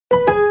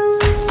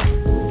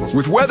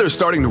With weather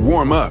starting to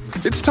warm up,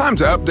 it's time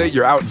to update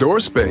your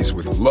outdoor space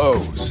with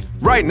Lowe's.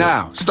 Right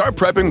now, start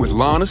prepping with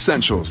lawn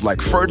essentials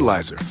like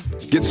fertilizer.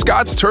 Get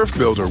Scott's Turf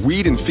Builder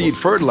Weed and Feed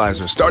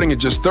Fertilizer starting at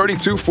just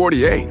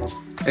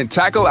 $32.48. And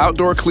tackle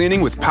outdoor cleaning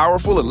with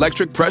powerful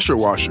electric pressure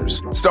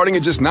washers starting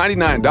at just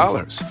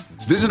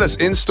 $99. Visit us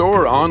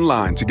in-store or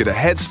online to get a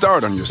head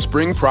start on your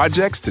spring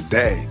projects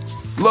today.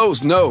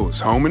 Lowe's knows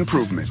home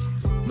improvement.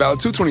 Valid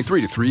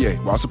 2/23 to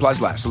 3/8 while supplies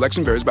last.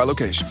 Selection varies by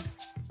location.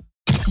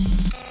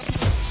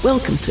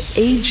 Welcome to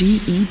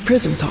AGE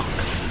Prison Talk,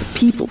 the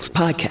People's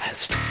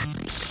Podcast.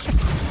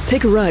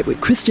 Take a ride with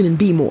Christian and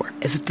B. Moore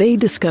as they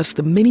discuss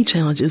the many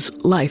challenges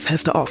life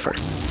has to offer.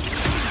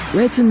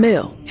 Reds and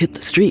Mail hit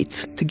the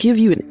streets to give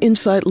you an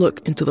inside look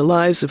into the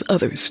lives of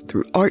others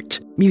through art,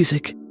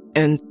 music,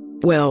 and,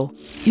 well,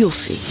 you'll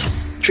see.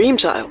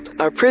 Dreamchild,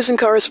 our prison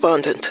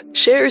correspondent,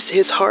 shares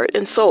his heart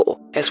and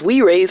soul as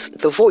we raise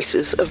the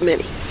voices of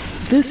many.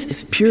 This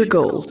is Pure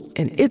Gold,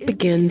 and it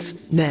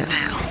begins now.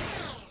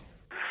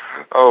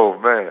 Oh,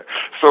 man.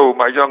 So,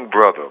 my young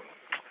brother,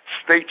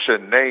 state your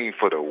name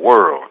for the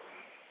world.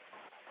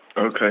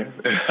 Okay.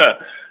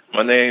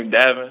 My name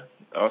Davin,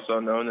 also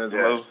known as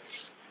Lo,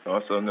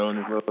 also known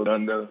as Lo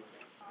Dundo.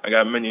 I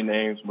got many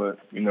names, but,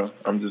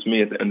 I'm just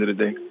me at the end of the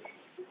day.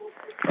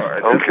 All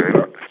right. Okay.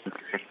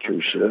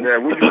 Yeah,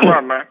 where you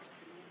from, man?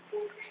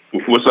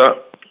 What's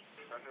up?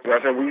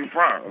 I said, where you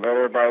from? Let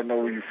everybody know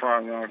where you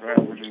from, you know what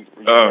I'm saying?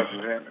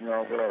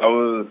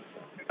 Whatever.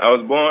 I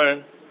was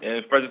born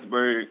in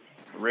Fredericksburg,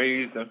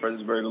 raised in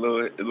Fredericksburg a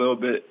little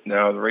bit.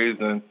 Now I was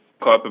raised in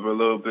Culpeper a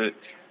little bit,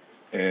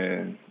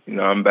 and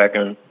I'm back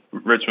in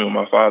Richmond with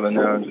my father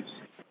now, just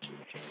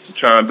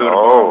trying to build a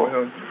home with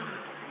him.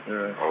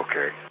 Yeah.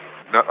 Okay.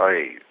 No,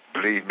 hey,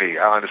 believe me,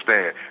 I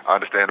understand. I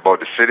understand about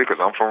the city because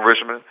I'm from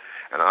Richmond,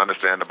 and I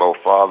understand about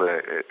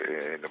father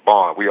and the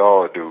bond. We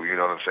all do. You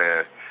know what I'm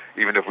saying?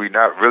 Even if we're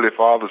not really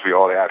fathers, we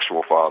all the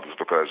actual fathers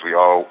because we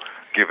all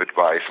give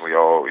advice and we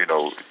all,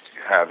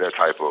 have that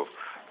type of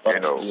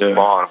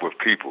bond with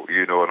people,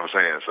 you know what I'm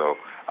saying? So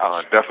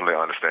I definitely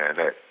understand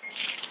that.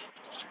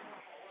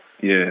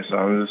 Yeah, so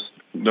I'm just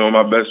doing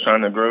my best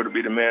trying to grow to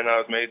be the man I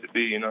was made to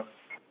be,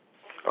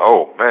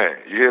 Oh, man,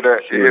 you hear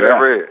that? You hear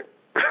that, Red?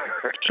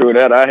 True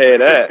that, I hear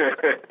that.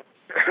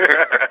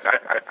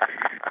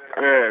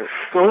 Yeah.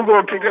 So who's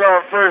gonna kick it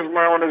off first,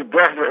 man, on this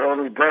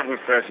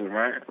breakfast session,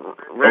 man?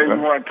 Ray, you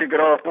want to kick it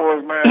off for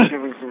us, man?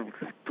 Give us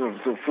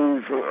some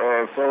food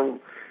for soul.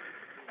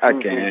 I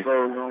can.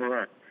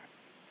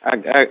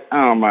 I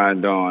don't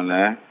mind doing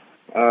that.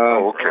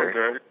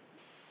 Okay.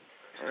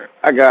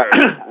 I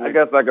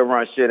guess I can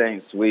run shit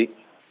ain't sweet.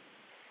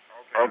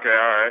 Okay,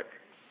 all right.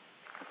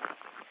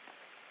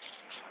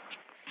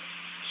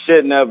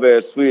 Shit never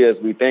as sweet as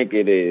we think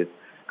it is,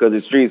 because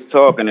the streets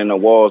talking and the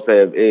walls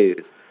have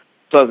ears.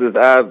 Plus, it's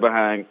eyes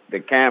behind the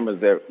cameras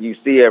that you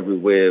see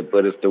everywhere,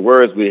 but it's the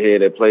words we hear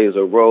that plays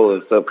a role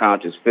in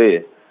subconscious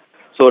fear.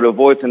 So the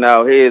voice in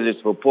our heads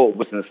is report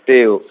what's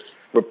instilled,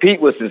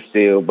 repeat what's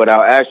instilled, but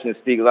our actions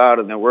speak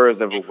louder than words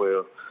ever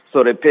will.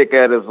 So they pick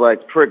at us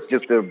like pricks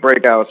just to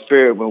break our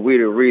spirit when we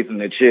the reason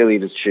the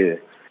cheerleaders cheer.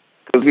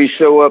 Because we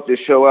show up to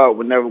show out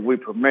whenever we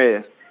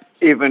premiere,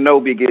 even though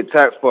we get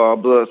taxed for our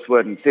blood,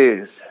 sweat, and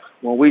tears.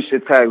 When we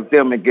should tax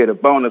them and get a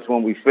bonus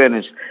when we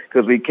finish,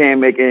 because we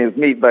can't make ends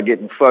meet by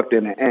getting fucked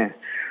in the end.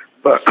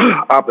 But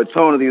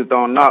opportunities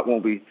don't knock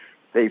when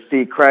they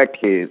see crack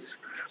kids.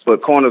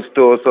 But corner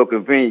stores so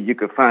convenient you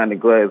can find a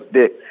glass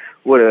dick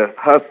with a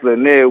hustler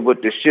near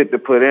with the shit to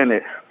put in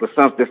it. But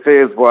something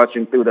fears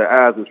watching through the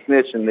eyes of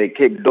snitch and they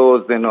kick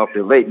doors in off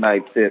the late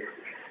night tip.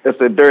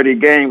 It's a dirty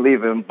game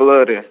leaving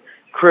blood and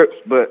crips,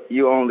 but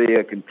you only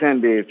a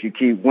contender if you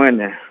keep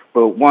winning.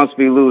 But once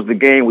we lose the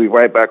game, we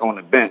right back on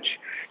the bench.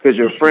 Because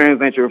your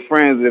friends ain't your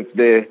friends if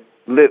their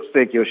lips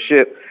sink your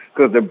ship.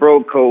 Because the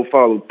bro code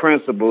follow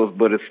principles,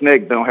 but a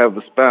snake don't have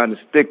a spine to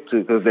stick to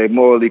because they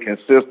morally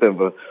consist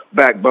of a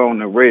backbone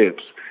and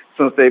ribs.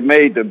 Since they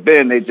made the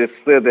bend, they just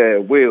slither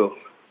at will.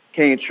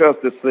 Can't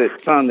trust a slick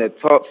tongue that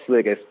talks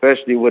slick,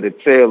 especially with a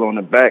tail on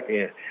the back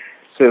end.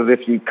 Says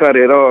if you cut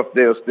it off,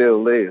 they'll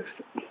still live.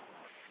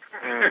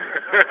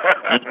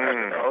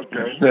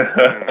 Okay.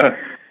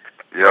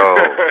 Yo.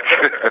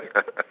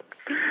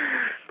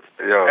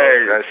 Yo,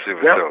 hey, that shit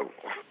was dope.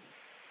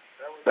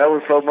 That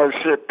was so much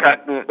shit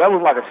packed in. That was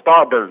like a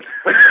Starburst.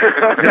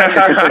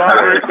 Damn!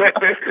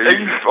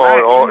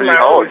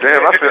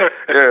 I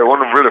feel one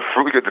of them really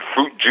fruit. You get the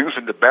fruit juice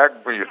in the back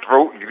of your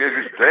throat, and you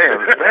just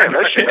damn,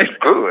 that shit was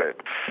good.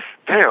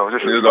 Damn,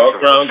 just an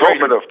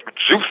assortment of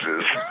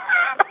juices.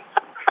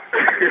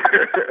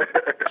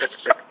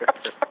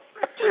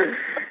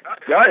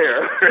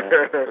 Damn.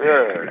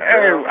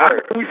 Hey,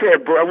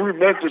 we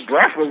mentioned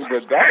breakfast,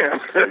 but damn.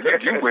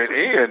 You went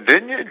in,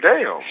 didn't you?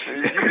 Damn.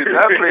 You did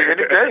not play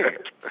any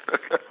games.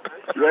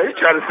 Yeah, you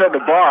trying to set the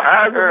bar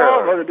high as a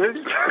motherfucker, didn't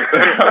you?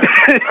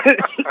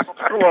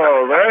 Come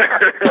on, man.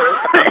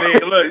 I mean,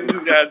 look, you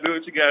just gotta do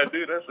what you gotta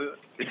do, that's it.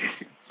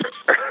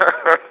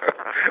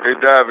 Hey,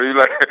 Davin, you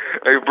like,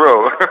 hey,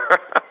 bro.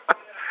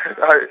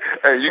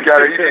 Hey, you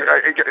gotta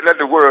let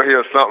the world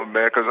hear something,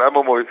 man. Because I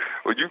remember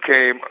when you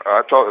came,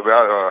 I talked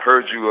about,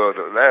 heard you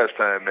the last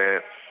time, man.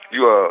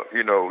 You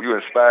you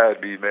inspired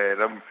me,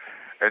 man.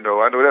 I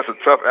know that's a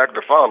tough act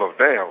to follow,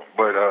 damn,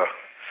 but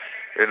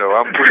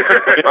I'm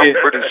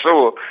pretty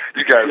sure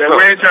you got. Yeah,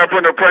 we ain't trying to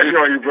put no pressure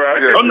on you, bro.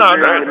 Yeah. Oh no.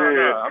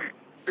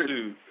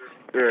 Dude,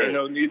 ain't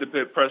no need to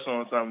put pressure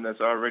on something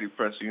that's already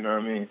pressure. You know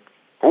what I mean?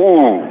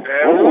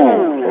 Okay.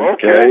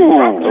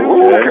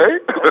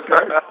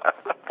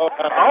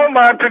 I don't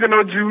mind picking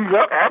no Jews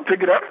up. I'll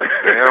pick it up.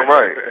 Damn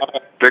right.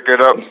 Pick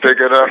it up.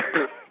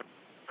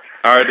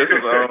 All right, this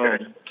is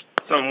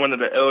something one of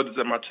the elders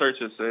at my church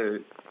has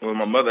said. Well,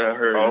 my mother had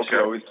heard, and she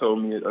always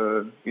told me it,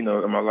 in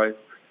my life.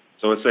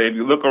 So it say, if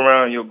you look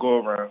around, you'll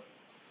go around.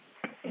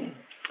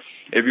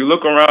 If you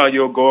look around,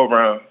 you'll go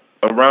around.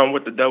 Around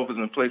with the devils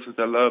in places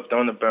that love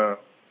don't abound.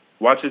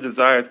 Watch your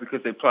desires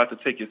because they plot to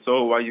take your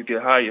soul while you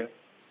get higher.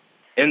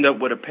 End up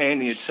with a pain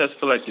in your chest,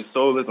 feel like your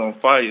soul is on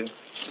fire.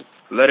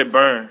 Let it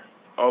burn.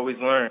 Always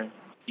learn.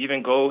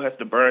 Even gold has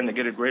to burn to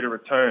get a greater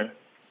return.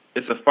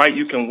 It's a fight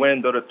you can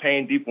win, though the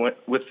pain deep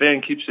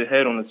within keeps your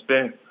head on the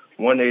spin.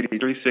 180,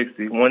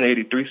 360,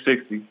 180,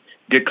 360.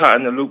 Get caught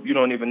in the loop, you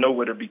don't even know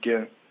where to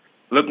begin.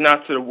 Look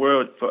not to the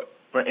world for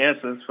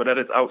answers, for that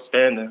is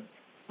outstanding.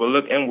 But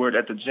look inward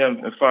at the gym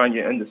and find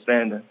your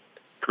understanding.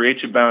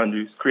 Create your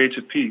boundaries, create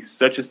your peace,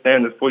 set your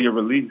standards for your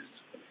release.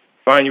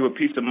 Find you a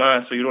peace of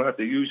mind so you don't have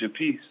to use your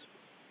peace.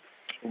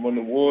 And when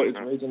the war is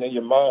raging in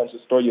your mind,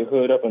 just throw your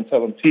hood up and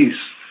tell them peace.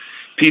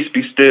 Peace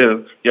be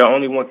still. Y'all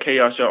only want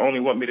chaos. Y'all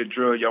only want me to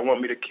drill. Y'all want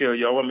me to kill.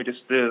 Y'all want me to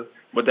steal.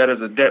 But that is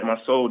a debt my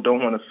soul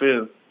don't want to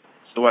feel.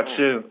 So I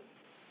chill.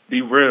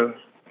 Be real.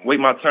 Wait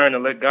my turn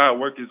and let God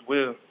work his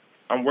will.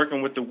 I'm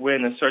working with the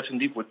wind and searching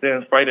deep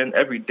within, fighting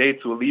every day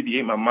to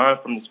alleviate my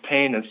mind from this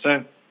pain and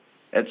sin.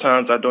 At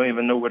times I don't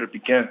even know where to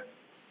begin.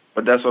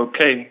 But that's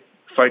okay.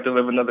 Fight to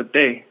live another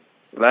day.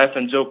 Laugh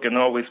and joke and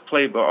always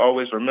play, but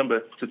always remember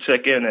to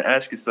check in and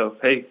ask yourself,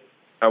 hey,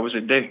 how was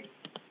your day?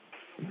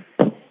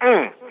 Okay.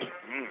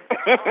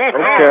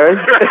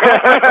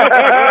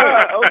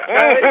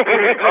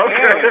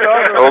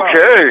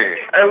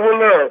 Hey, well,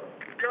 look.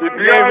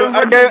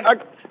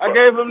 I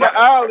gave him the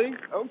alley.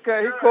 Okay,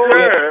 he cool.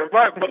 Yeah,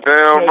 right.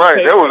 Damn right.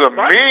 That was a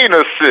mean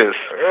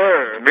assist.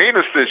 Mean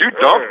assist. You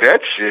dunked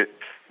that shit.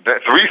 That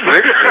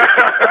 360.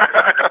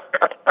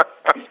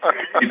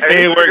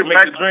 Teamwork make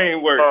the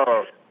dream work.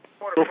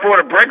 Before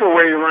the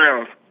breakaway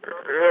rounds.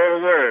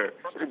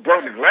 He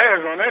broke the glass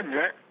on that,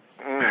 Jack.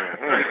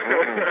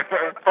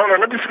 Hold on,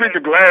 let me sweep the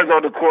glass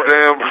on the court.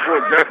 Damn.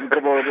 Before Justin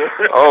come over there.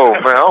 Oh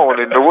man, I don't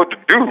even know what to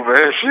do,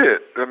 man.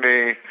 Shit. I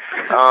mean,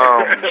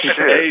 shit.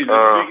 Hey,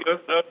 your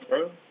stuff,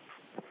 bro.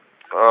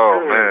 Oh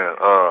man.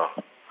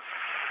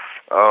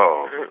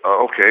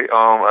 Okay.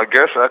 I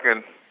guess I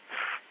can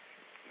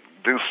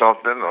do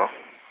something.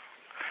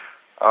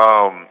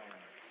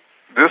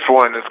 This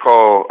one is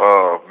called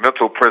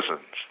mental prisons.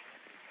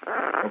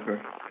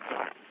 Okay.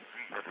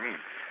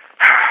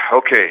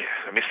 Okay,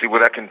 let me see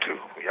what I can do.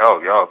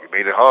 Y'all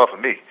made it hard for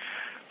me.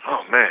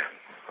 Oh, man.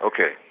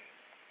 Okay.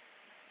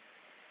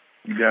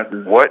 You got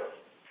this. What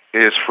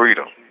is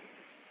freedom?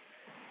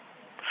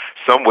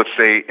 Some would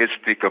say it's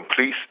the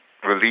complete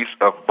release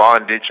of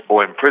bondage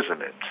or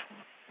imprisonment.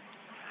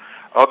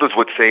 Others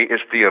would say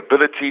it's the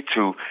ability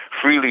to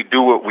freely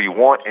do what we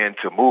want and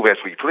to move as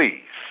we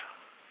please.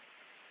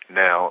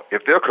 Now,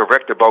 if they're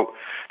correct about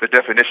the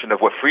definition of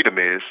what freedom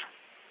is,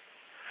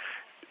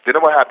 then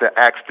I'm going to have to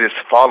ask this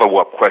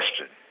follow-up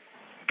question.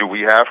 Do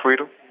we have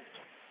freedom?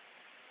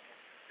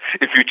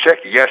 If you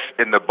check yes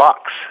in the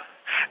box,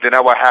 then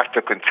I will have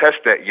to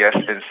contest that yes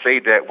and say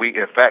that we,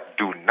 in fact,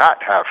 do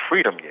not have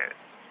freedom yet.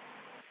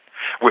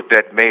 With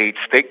that made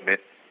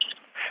statement,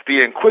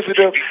 the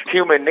inquisitive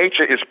human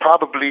nature is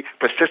probably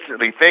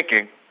persistently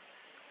thinking,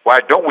 why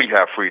don't we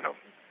have freedom?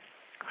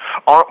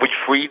 Aren't we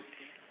free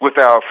with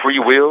our free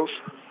wills?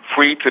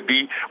 Free to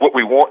be what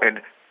we want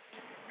and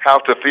how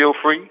to feel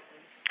free?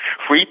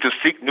 Free to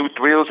seek new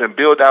thrills and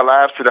build our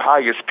lives to the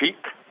highest peak?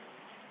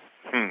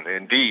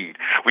 Indeed.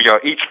 We are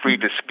each free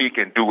to speak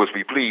and do as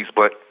we please,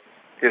 but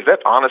is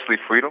that honestly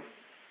freedom?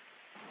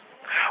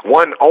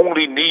 One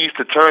only needs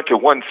to turn to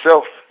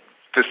oneself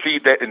to see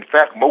that, in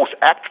fact, most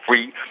act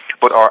free,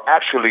 but are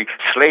actually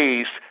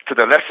slaves to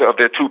the lesser of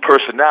their two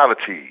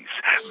personalities,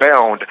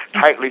 bound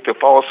tightly to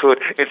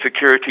falsehood,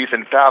 insecurities,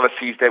 and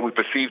fallacies that we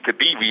perceive to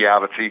be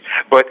reality.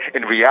 But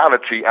in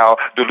reality, our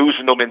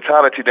delusional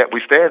mentality that we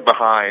stand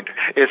behind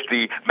is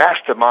the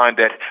mastermind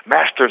that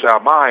masters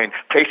our mind,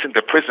 placing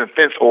the prison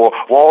fence or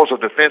walls of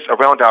defense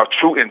around our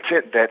true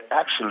intent that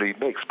actually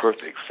makes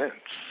perfect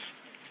sense.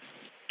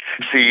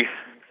 See,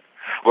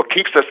 what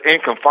keeps us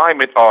in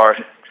confinement are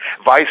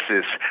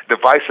vices,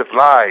 divisive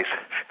lies,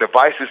 the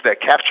vices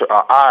that capture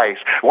our eyes,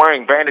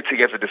 wearing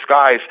vanity as a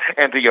disguise,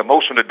 and the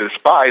emotional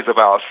despise of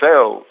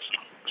ourselves,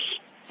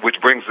 which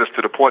brings us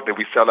to the point that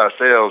we sell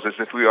ourselves as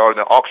if we are in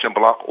an auction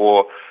block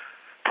or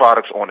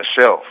products on a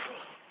shelf.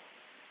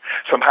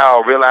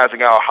 Somehow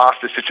realizing our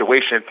hostage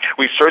situation,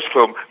 we search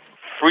for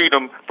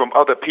freedom from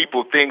other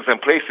people, things, and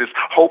places,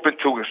 hoping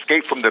to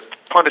escape from the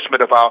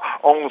punishment of our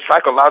own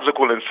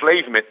psychological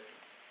enslavement.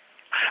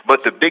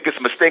 But the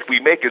biggest mistake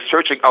we make is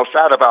searching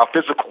outside of our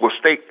physical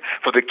state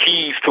for the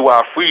keys to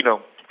our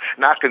freedom,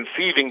 not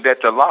conceiving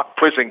that the locked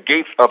prison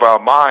gates of our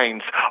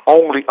minds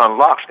only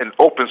unlocks and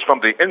opens from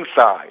the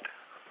inside.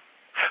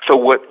 So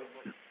what's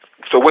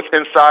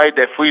inside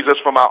that frees us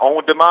from our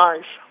own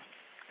demise?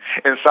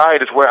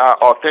 Inside is where our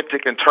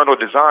authentic internal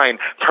design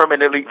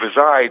permanently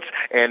resides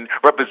and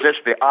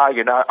represents the I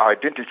in our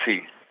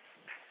identity,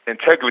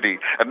 integrity,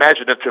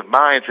 imaginative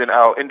minds, and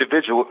our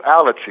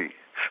individuality.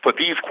 For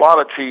these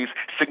qualities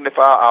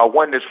signify our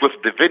oneness with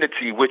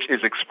divinity, which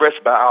is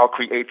expressed by our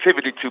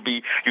creativity to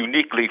be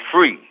uniquely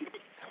free,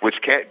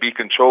 which can't be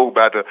controlled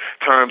by the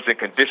terms and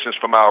conditions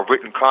from our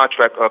written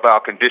contract of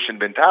our conditioned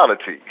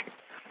mentality.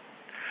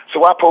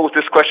 So I pose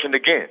this question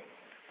again.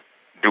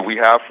 Do we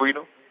have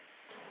freedom?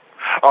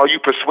 Are you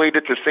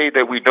persuaded to say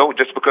that we don't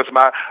just because of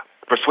my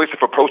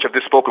persuasive approach of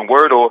this spoken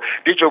word, or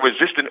did your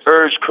resistant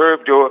urge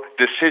curb your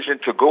decision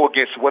to go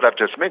against what I've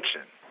just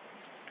mentioned?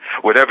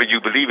 Whatever you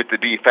believe it to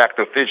be, fact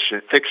or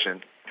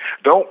fiction,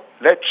 don't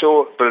let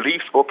your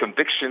beliefs or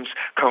convictions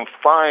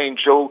confine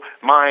your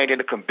mind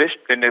in a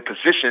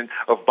position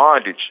of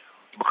bondage,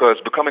 because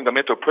becoming a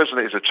mental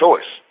prisoner is a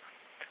choice,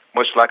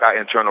 much like our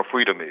internal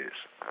freedom is.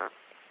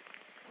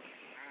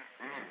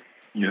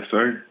 Yes,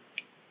 sir.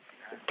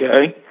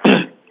 Okay.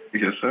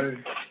 Yes, sir.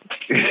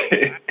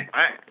 Man,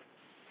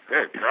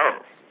 there you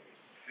go.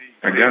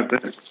 I got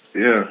that.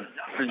 Yeah.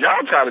 So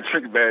y'all try to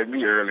trick bag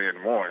me early in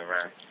the morning,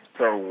 man.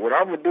 So what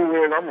I'm gonna do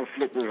is I'm gonna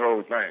flip this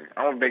whole thing.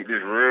 I'm gonna make this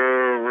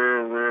real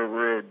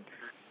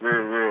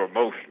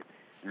emotional.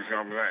 You see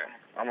what I'm saying?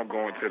 I'm gonna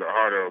go into the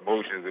heart of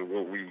emotions of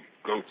what we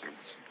go through.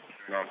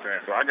 You know what I'm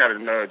saying? So I got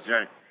another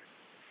jank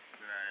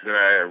that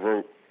I had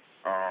wrote.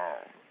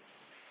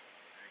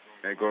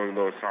 It goes a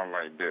little something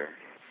like this.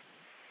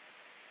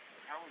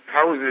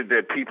 How is it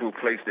that people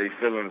place their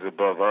feelings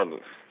above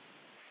others?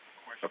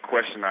 A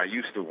question I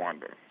used to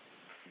wonder,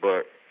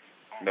 but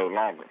no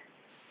longer.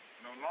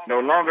 No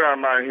longer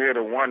am I here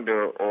to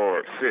wonder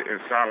or sit in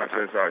silence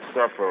as I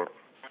suffer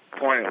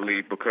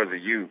poignantly because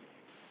of you.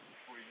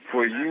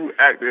 For you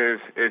act as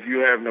if you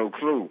have no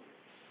clue.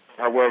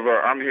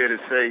 However, I'm here to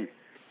say,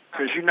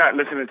 since you're not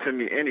listening to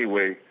me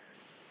anyway,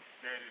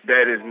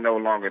 that is no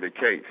longer the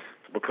case,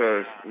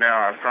 because now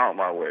I found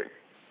my way.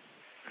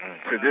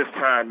 To this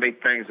time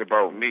make things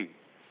about me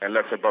and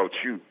less about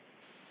you.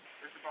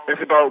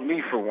 It's about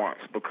me for once,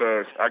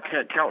 because I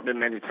can't count the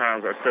many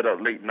times I sat up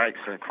late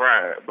nights and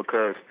cried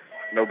because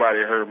nobody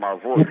heard my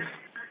voice.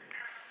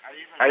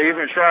 I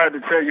even tried to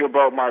tell you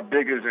about my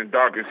biggest and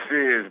darkest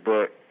fears,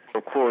 but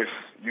of course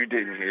you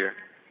didn't hear.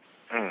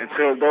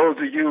 Until those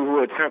of you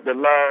who attempt to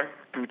lie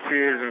through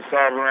tears and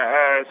sovereign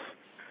eyes,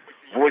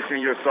 voicing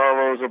your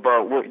sorrows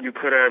about what you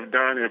could have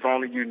done if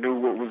only you knew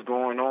what was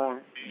going on,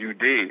 you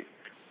did,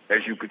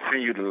 as you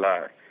continue to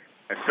lie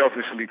and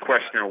selfishly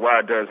question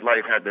why does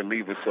life have to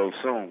leave us so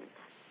soon.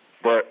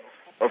 But,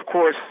 of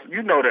course,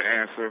 you know the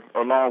answer,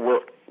 along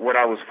with what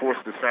I was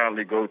forced to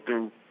silently go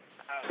through.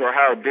 So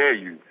how dare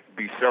you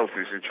be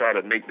selfish and try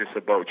to make this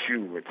about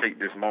you or take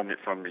this moment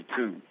from me,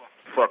 too?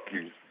 Fuck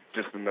you.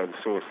 Just another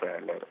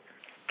suicide letter.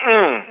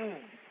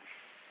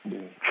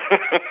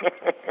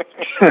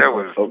 That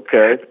was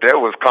okay. That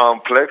was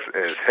complex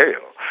as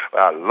hell.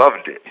 I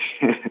loved it.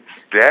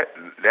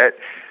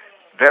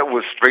 That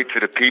was straight to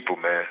the people,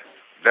 man.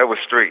 That was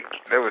straight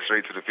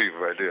to the people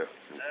right there.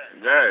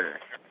 Yeah,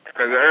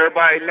 because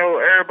everybody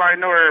know everybody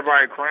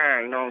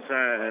crying. You know what I'm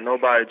saying? And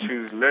nobody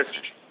choose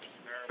listen,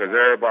 because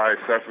everybody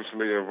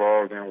selfishly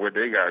involved in what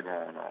they got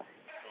going on.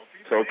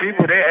 So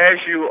people, they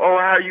ask you, "Oh,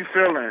 how you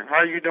feeling?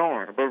 How you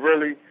doing?" But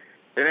really,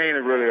 it ain't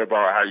really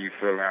about how you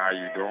feeling, how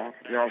you doing.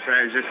 You know what I'm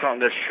saying? It's just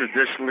something that's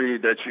traditionally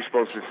that you're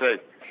supposed to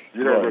say.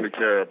 You don't really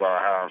care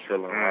about how I'm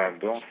feeling, how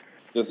I'm doing.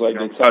 Just like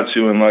they taught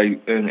you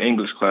in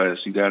English class,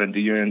 you got to do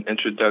your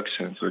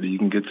introduction so that you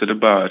can get to the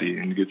body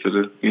and get to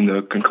the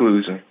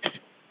conclusion.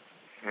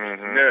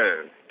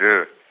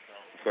 Yeah.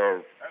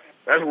 So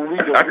that's what we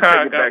do. I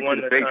kind of got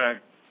one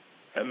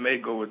that may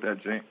go with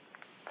that, Jane.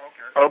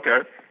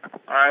 Okay.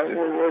 All right,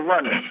 we're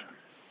running.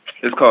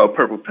 It's called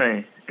Purple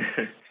Pain.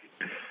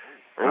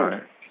 All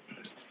right.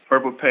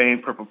 Purple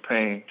pain, purple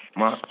pain.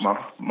 My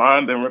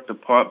mind been ripped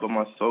apart, but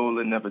my soul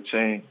it never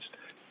changed.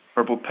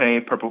 Purple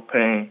pain, purple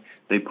pain.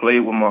 They played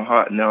with my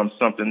heart, now I'm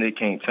something they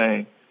can't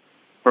tame.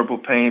 Purple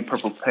pain,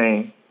 purple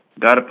pain.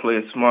 Gotta play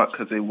it smart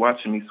cause they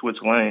watching me switch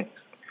lanes.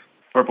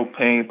 Purple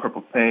pain,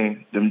 purple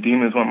pain. Them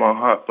demons want my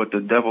heart, but the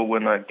devil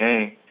will not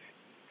gain.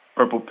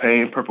 Purple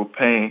pain, purple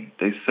pain.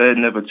 They said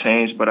never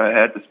change, but I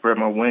had to spread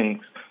my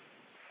wings.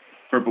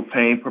 Purple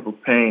pain, purple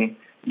pain.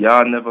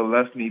 Y'all never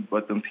left me,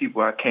 but them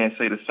people I can't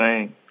say the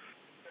same.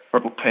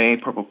 Purple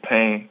pain, purple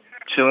pain.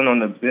 Chilling on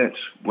the bench,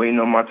 waiting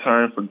on my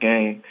turn for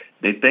game.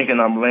 They thinking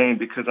I'm lame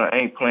because I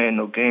ain't playing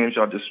no games.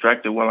 Y'all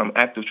distracted while I'm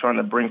active trying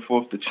to bring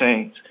forth the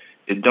change.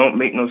 It don't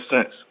make no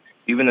sense.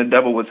 Even the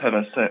devil was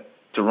heaven sent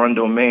to run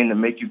domain to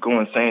make you go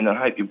insane, to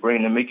hype your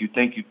brain, to make you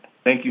think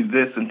thank you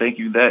this and thank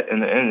you that. In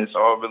the end, it's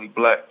all really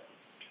black.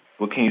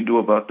 What can you do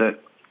about that?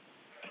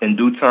 In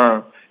due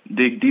time,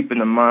 dig deep in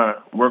the mind,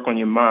 work on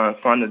your mind,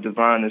 find the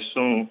divine, and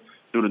soon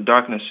through the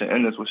darkness your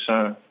endless will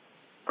shine.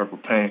 Purple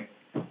Pain.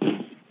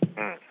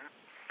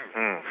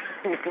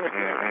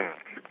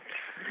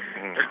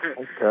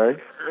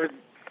 Okay.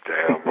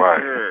 Damn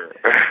right.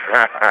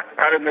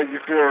 How did it make you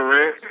feel,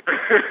 Red?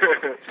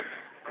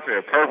 I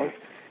said purple.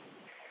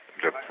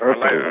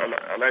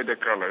 I like that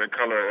color. That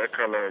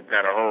color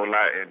got a whole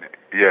lot in it.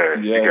 Yeah.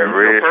 You got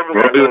red. You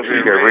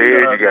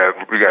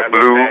got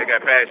blue. You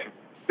got passion.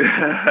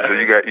 So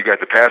you got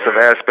the passive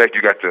aspect.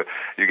 You got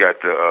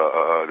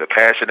the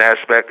passion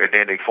aspect, and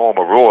then they form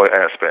a royal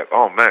aspect.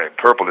 Oh man,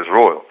 purple is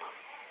royal.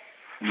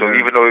 So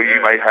even though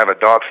you might have a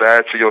dark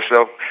side to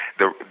yourself,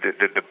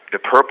 the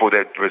purple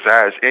that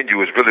resides in you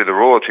is really the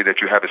royalty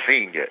that you haven't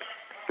seen yet,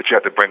 that you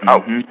have to bring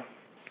out.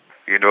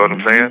 You know what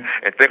I'm saying?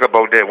 And think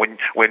about that when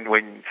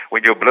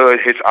your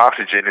blood hits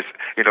oxygen,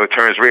 it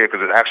turns red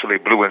because it's actually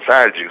blue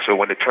inside you. So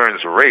when it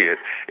turns red,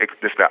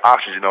 it's the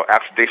oxygen or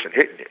oxidation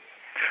hitting it.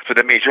 So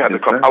that means you have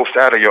to come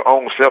outside of your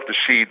own self to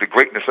see the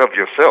greatness of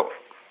yourself,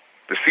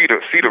 to see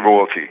the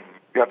royalty.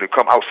 You have to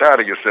come outside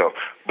of yourself,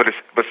 but it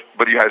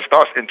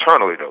starts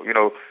internally though.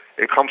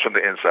 It comes from the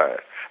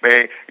inside.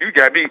 Man, you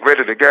got me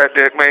ready to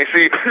goddamn man.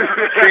 See,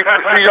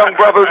 young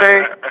brother,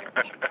 man.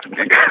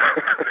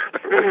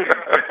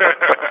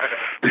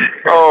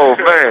 Oh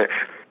man,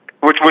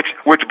 which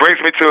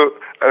brings me to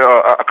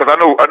because I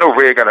know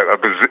Red got a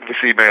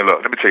see man.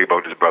 Look, let me tell you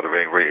about this brother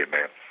named Red,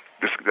 man.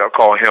 I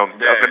call him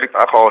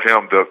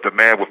the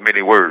man with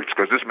many words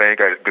because this man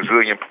got a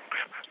gazillion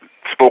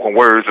spoken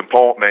words and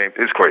poem. Man,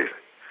 it's crazy.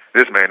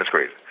 This man is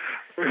crazy.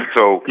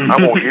 So I'm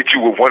going to hit you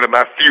with one of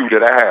my few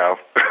that I have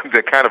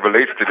that kind of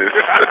relates to this.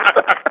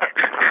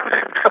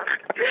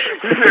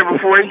 You said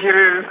before he get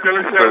in,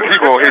 still a show. He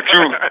going to hit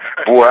you.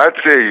 Boy, I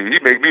tell you, he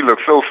make me look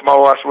so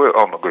small, I swear.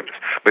 Oh, my goodness.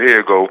 But here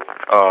you go.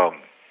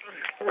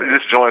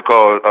 This joint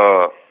called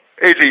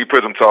AGE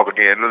Prism Talk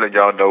again. Letting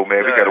y'all know,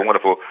 man, we got a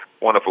wonderful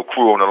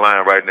crew on the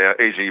line right now.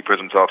 AGE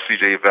Prism Talk,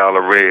 CJ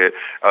Valor, Red.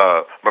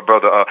 My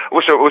brother,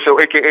 what's your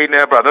AKA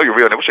now, bro? I know your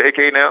real name. What's your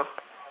AKA now?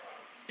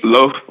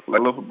 Loaf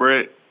of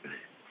bread.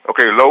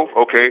 Okay, Loaf,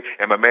 okay,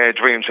 and my man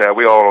Dream Child,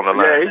 we all on the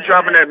line. Yeah, he's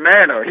dropping that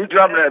manna. He's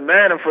dropping that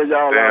manna for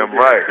y'all. Damn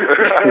right.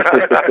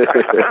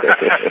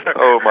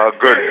 Oh, my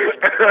goodness.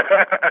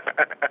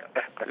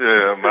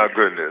 Yeah, my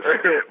goodness.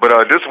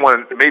 But this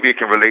one, maybe it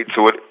can relate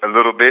to it a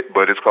little bit,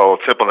 but it's called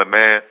Temple of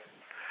Man.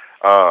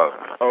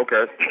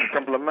 Okay,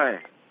 Temple of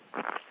Man.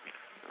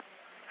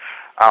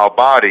 Our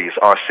bodies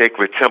are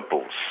sacred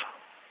temples.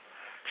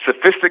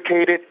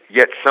 Sophisticated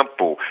yet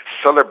simple,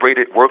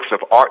 celebrated works of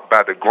art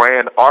by the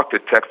grand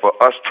architect for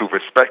us to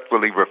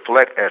respectfully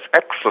reflect as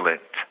excellent.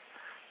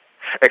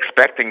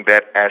 Expecting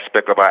that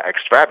aspect of our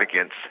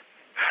extravagance,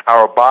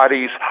 our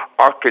bodies,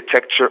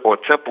 architecture, or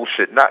temple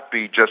should not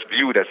be just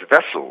viewed as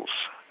vessels,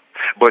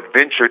 but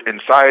ventured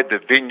inside the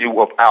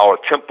venue of our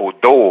temple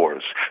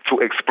doors to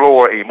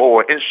explore a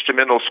more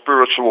instrumental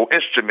spiritual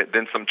instrument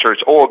than some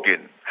church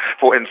organ.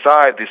 For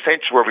inside the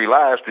sanctuary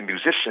lies the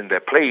musician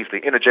that plays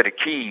the energetic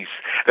keys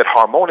that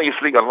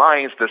harmoniously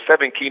aligns the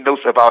 7 key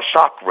notes of our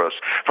chakras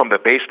from the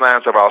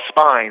baselines of our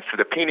spines to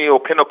the pineal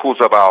pinnacles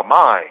of our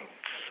minds.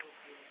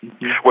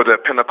 Whether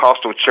a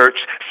Pentecostal church,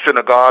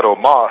 synagogue, or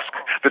mosque,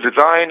 the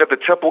design of the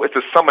temple is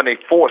to summon a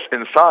force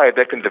inside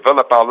that can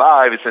develop our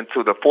lives into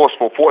the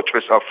forceful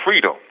fortress of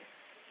freedom.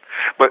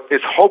 But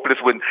it's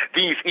hopeless when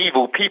these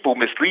evil people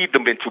mislead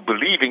them into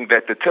believing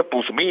that the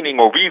temple's meaning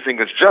or reason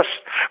is just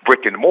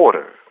brick and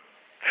mortar,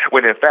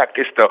 when in fact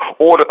it's the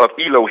order of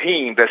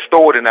Elohim that's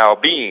stored in our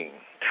being,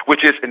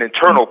 which is an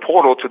internal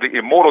portal to the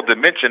immortal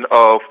dimension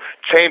of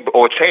chamber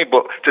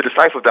to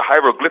decipher the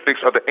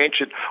hieroglyphics of the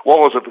ancient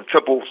walls of the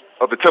temples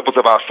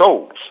of our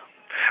souls.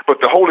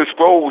 But the holy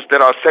scrolls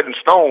that are set in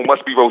stone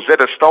must be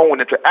Rosetta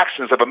Stone into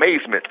actions of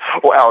amazement,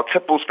 or our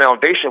temple's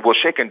foundation will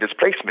shake in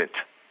displacement.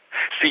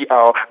 See,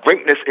 our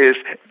greatness is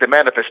the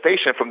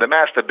manifestation from the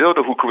master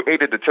builder who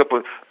created the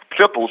temples,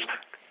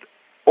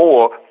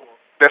 or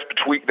that's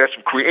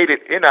created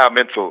in our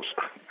mentals,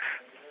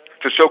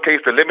 to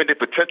showcase the limited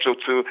potential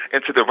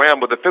into the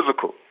realm of the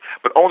physical.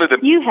 But only the...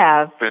 You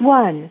have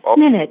 1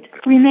 minute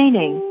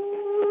remaining.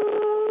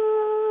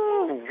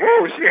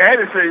 Whoa, she had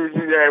to say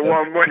you had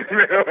 1 minute.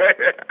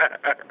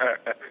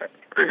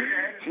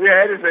 She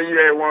had to say you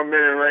had 1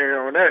 minute remaining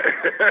on that.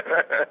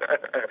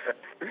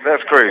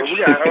 That's crazy. But we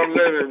got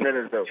unlimited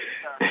minutes, though.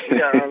 We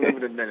got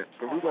unlimited minutes.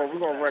 So we're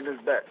gonna run this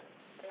back.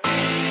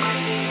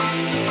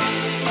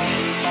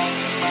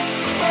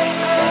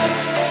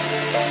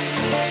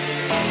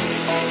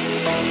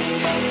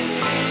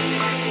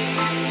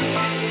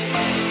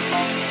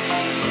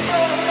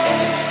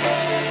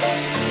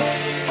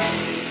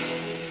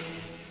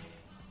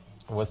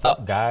 What's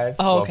up, guys?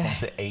 Okay. Welcome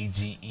to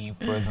AGE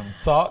Prism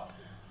Talk.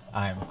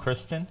 I am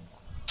Christian.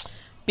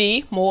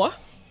 B, more.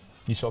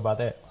 You sure about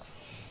that?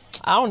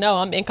 I don't know.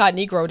 I'm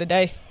incognito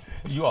today.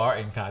 You are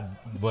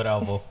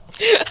whatever.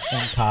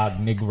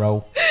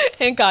 Incognito.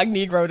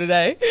 Incognito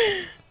today.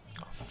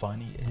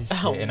 funny as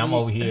shit. And I'm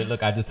over here.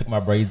 Look, I just took my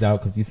braids out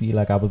because you see,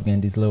 like I was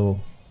getting these little.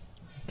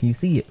 Can you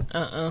see it?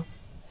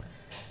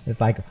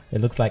 It's like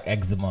it looks like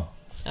eczema.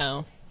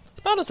 Oh, it's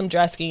probably some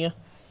dry skin.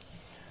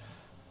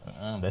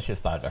 That shit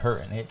started to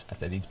hurt and itch. I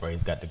said these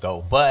braids got to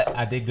go, but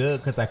I did good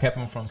because I kept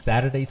them from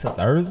Saturday to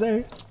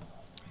Thursday.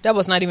 That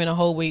was not even a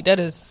whole week. That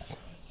is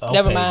Okay,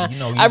 never mind. you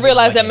know, I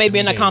realized like that may be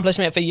an 3 days.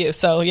 accomplishment for you.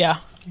 So yeah,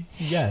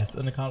 Yes,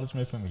 an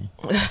accomplishment for me.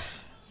 That's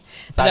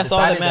So I all that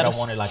decided that matters. I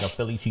wanted like a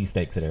Philly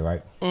cheesesteak today,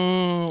 right?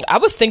 I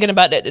was thinking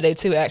about that today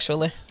too,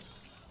 actually.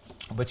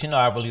 But you know,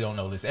 I really don't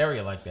know this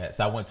area like that.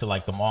 So I went to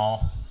like the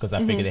mall because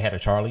I figured they had a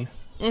Charlie's.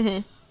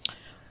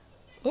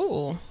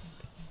 Ooh,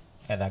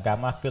 And I got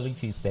my Philly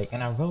cheesesteak,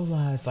 and I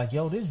realized, like,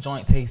 yo, this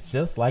joint tastes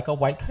just like a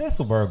White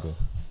Castle burger.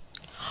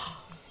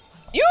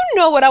 you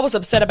know what I was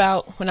upset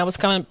about when I was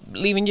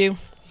leaving you?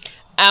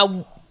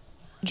 I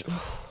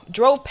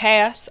drove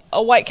past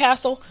a White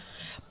Castle,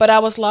 but I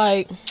was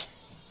like,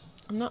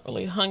 I'm not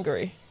really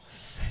hungry.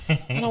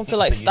 I don't feel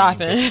like So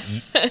stopping.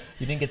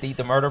 You didn't get to eat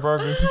the murder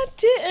burgers? I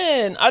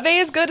didn't. Are they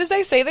as good as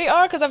they say they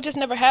are? Because I've just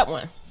never had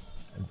one.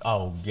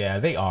 Oh, yeah,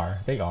 they are.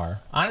 They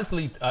are.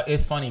 Honestly,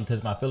 it's funny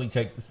because my Philly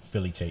steak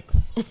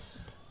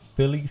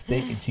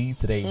and cheese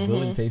today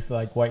really tastes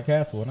like White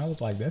Castle. And I was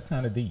like, that's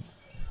kind of deep.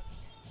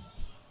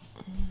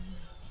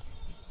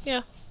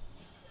 Yeah,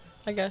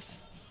 I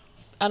guess.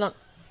 I don't.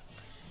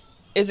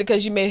 Is it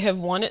because you may have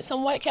wanted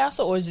some White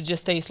Castle, or does it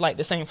just taste like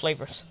the same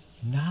flavors?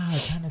 Nah,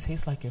 it kind of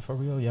tastes like it for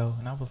real, yo.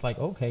 And I was like,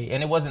 okay.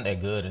 And it wasn't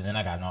that good. And then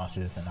I got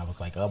nauseous, and I was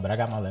like, oh, but I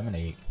got my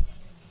lemonade.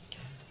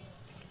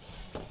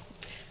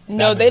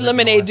 No, they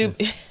lemonade do.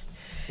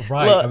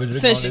 Right. Look, I was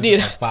since drinking you on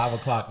need this at 5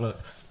 o'clock. Look.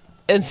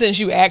 And since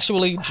you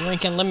actually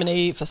drinking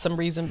lemonade for some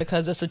reason,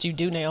 because that's what you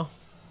do now.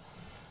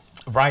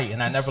 Right.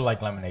 And I never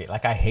liked lemonade.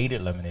 Like, I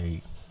hated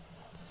lemonade.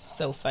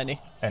 So funny.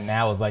 And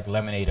now it's like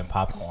lemonade and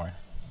popcorn.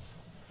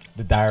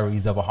 The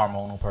Diaries of a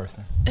Hormonal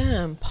Person.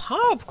 And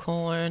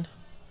popcorn.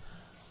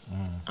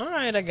 All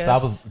right, I guess. So I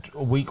was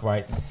weak,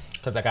 right?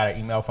 Because I got an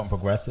email from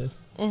Progressive.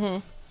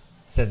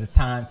 Says it's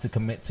time to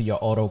commit to your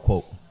auto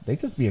quote. They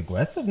just be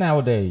aggressive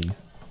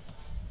nowadays.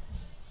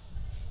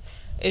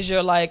 Is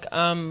your like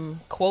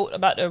quote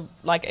about to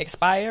like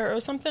expire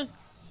or something?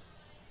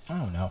 I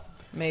don't know.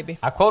 Maybe.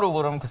 I quoted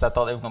with them because I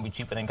thought they were going to be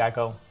cheaper than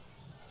Geico.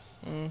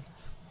 And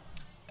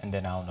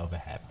then I don't know if it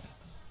happened.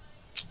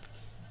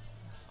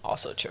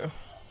 Also true.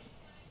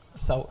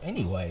 So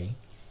anyway,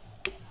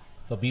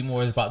 so B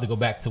More is about to go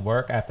back to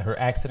work after her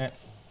accident.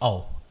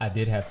 Oh, I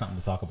did have something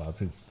to talk about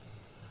too.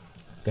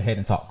 Go ahead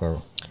and talk,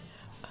 girl.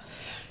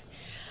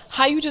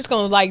 How you just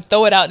gonna like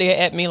throw it out there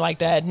at me like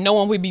that? No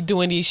one would be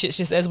doing these shits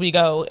just as we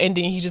go, and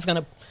then he's just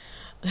gonna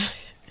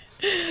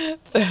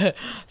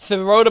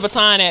throw the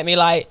baton at me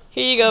like,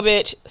 here you go,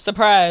 bitch,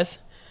 surprise.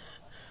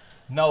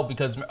 No,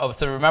 because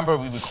so remember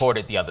we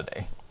recorded the other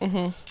day,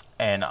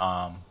 and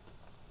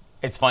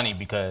it's funny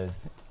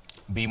because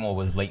B More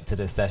was late to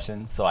this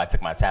session, so I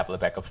took my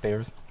tablet back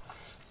upstairs,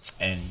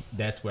 and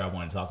that's where I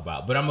wanted to talk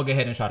about. But I'm gonna go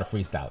ahead and try to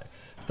freestyle it.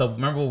 So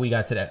remember when we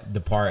got to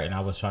the part, and I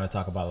was trying to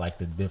talk about like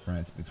the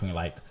difference between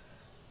like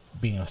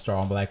being a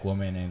strong black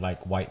woman and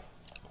like white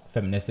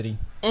femininity.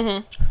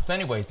 So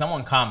anyway,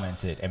 someone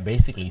commented and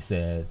basically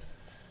says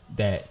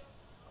that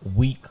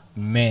weak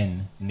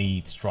men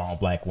need strong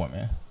black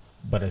women,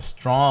 but a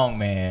strong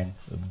man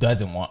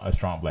doesn't want a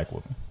strong black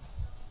woman.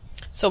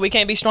 So we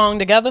can't be strong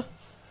together?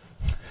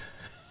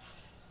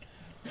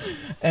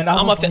 And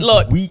I'm offended.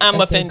 Look, I'm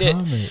offended.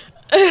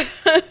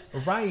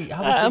 Right.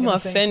 I'm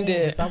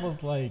offended. I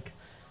was like,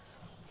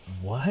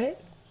 what?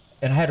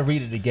 And I had to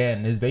read it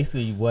again. It's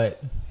basically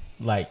what,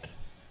 like,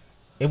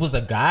 it was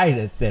a guy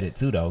that said it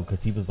too, though,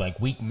 because he was like,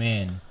 weak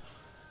men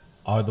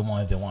are the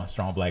ones that want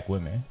strong black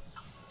women.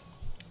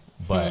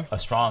 But a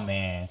strong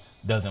man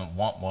doesn't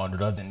want one or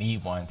doesn't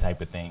need one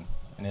type of thing.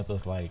 And it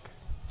was like...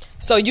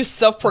 So you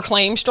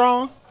self-proclaim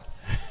strong?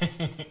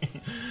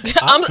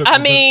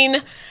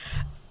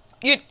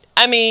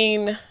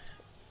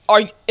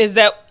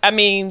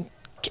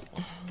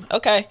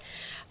 Okay.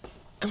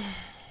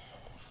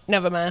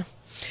 Never mind.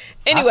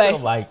 Anyway. I feel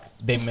like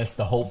they missed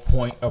the whole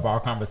point of our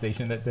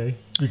conversation that day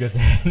because it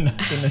had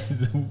nothing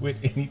to do with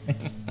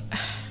anything.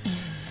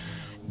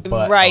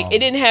 But, right. It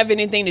didn't have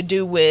anything to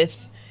do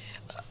with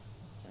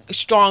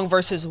strong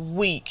versus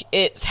weak.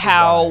 It's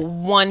how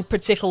one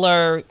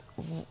particular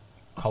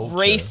culture,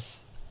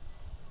 race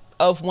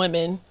of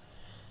women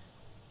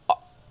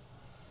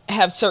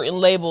have certain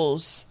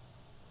labels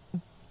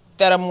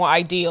that are more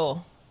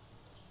ideal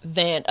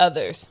than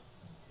others.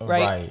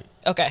 Right?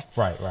 Okay.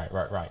 Right.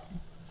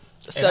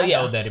 So and I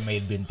know that it may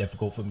have been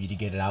difficult for me to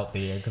get it out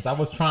there because I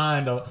was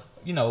trying to,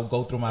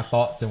 go through my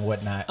thoughts and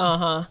whatnot.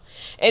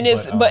 And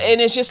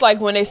it's just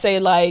like when they say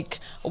like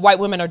white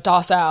women are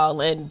docile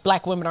and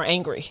black women are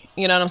angry.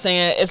 You know what I'm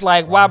saying? It's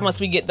like why must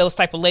we get those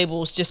type of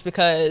labels just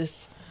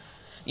because,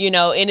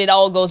 and it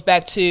all goes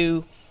back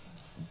to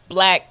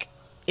black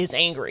is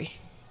angry.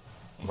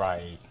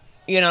 Right.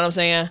 You know what I'm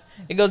saying?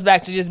 It goes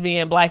back to just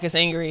being black is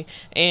angry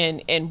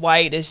and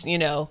white is,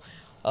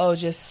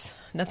 just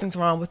nothing's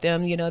wrong with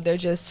them. You know, they're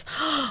just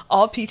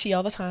all peachy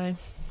all the time.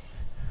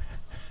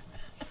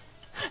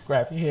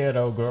 Grab your hair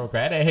though, girl.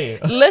 Grab that hair.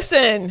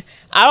 Listen,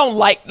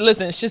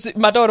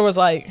 my daughter was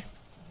like,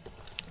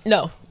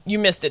 no, you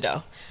missed it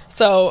though.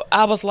 So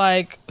I was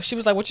like, she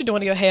was like, what you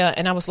doing to your hair?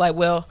 And I was like,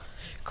 well,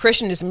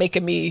 Christian is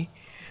making me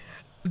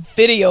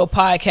video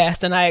podcast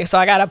tonight, so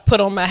I gotta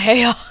put on my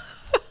hair.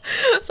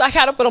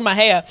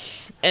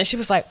 And she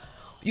was like,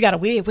 you got a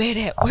wig, where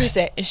that? Where's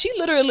that? And she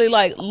literally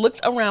like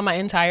looked around my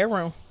entire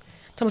room.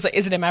 I was like,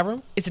 is it in my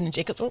room? Is it in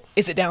Jacob's room?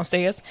 Is it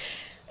downstairs?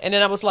 And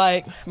then I was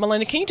like,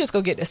 Melanie, can you just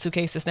go get the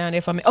suitcase that's down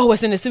there for me? Oh,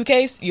 it's in the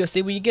suitcase? You'll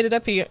see when you get it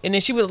up here. And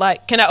then she was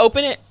like, can I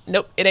open it?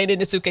 Nope, it ain't in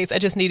the suitcase. I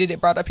just needed it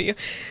brought up here.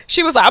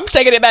 She was like, I'm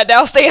taking it back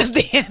downstairs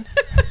then.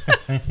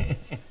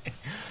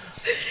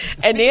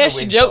 And then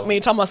she joked me,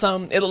 talking about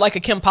something, it looked like a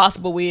Kim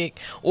Possible wig.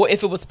 Or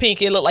if it was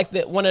pink, it looked like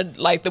one of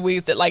like the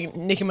wigs that like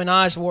Nicki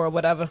Minaj wore or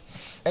whatever.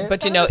 And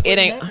but you know, it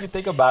ain't. You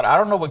think about it. I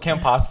don't know what Kim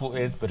Possible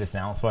is, but it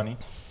sounds funny.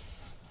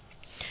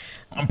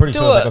 I'm pretty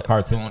sure it's like a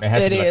cartoon. It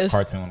has to be like a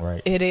cartoon,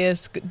 right? It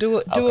is. Do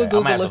a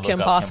Google of Kim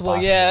Possible.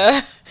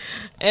 Yeah.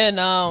 And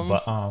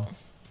I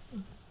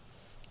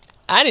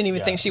didn't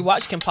even think she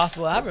watched Kim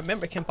Possible. I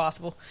remember Kim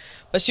Possible,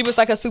 but she was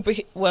like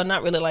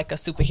not really like a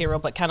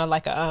superhero, but kind of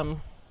like a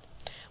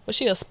was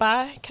she a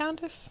spy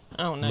kind of?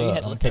 I don't know. Look, you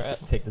had to look her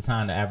up. Take the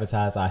time to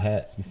advertise our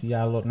hats. You see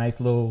our nice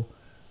little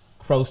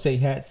crochet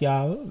hats,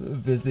 y'all.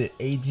 Visit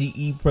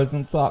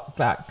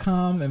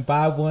ageprismtalk.com and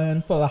buy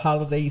one for the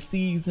holiday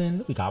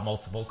season. We got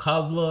multiple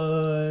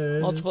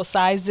colors, multiple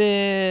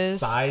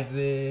sizes,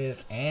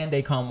 and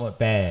they come with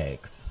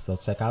bags. So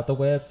check out the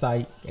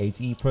website.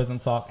 AGE Prism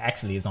Talk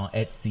actually is on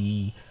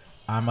Etsy,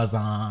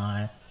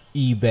 Amazon,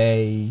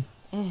 eBay.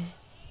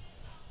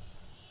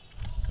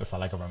 That's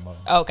all I can remember.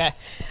 Okay.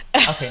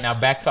 Okay, now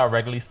back to our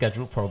regularly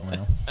scheduled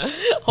program.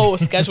 Whole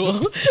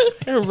schedule.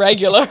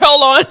 Regular.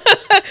 Hold on.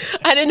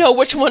 I didn't know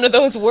which one of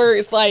those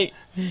words like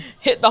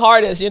hit the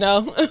hardest, you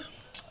know?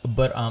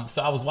 But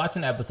so I was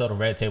watching the episode of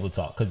Red Table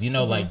Talk because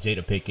like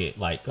Jada Pinkett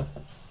like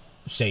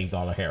shaved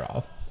all her hair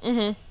off.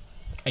 Mm-hmm.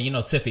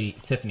 And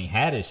Tiffany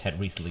Haddish had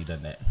recently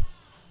done that.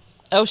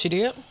 Oh, she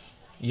did?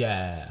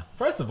 Yeah.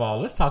 First of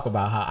all, let's talk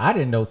about how I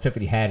didn't know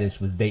Tiffany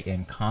Haddish was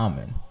dating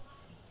Common.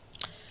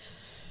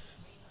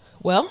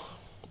 Well,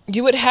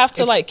 you would have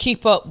to like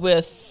keep up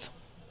with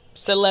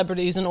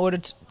celebrities in order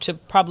to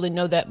probably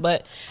know that,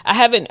 but I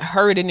haven't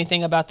heard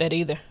anything about that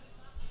either.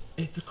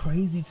 It's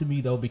crazy to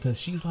me though because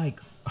she's like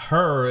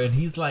her and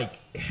he's like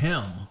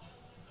him.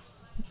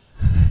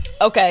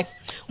 Okay,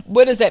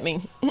 what does that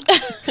mean?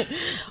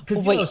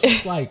 Because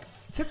she's like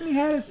Tiffany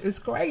Haddish is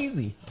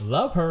crazy.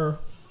 Love her.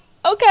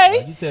 Okay,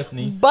 love you,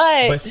 Tiffany.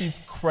 But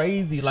she's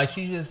crazy. Like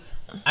she's just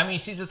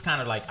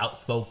kind of like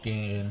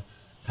outspoken,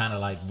 kind of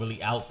like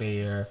really out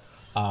there.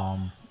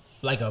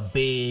 Like a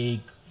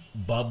big,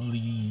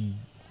 bubbly,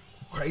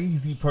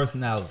 crazy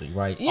personality,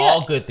 right? Yeah.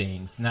 All good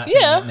things, not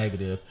something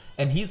negative.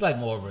 And he's like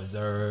more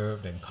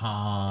reserved and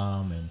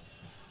calm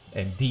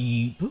and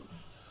deep,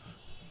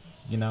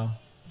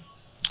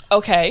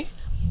 Okay,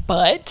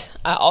 but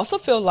I also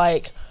feel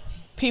like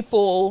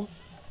people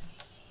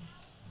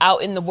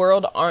out in the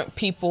world aren't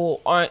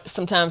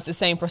sometimes the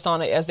same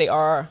persona as they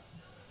are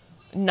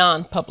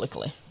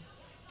non-publicly.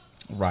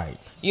 Right.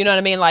 You know what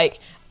I mean? Like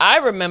I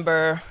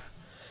remember.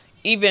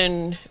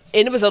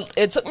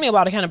 It took me a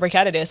while to kind of break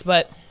out of this,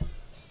 but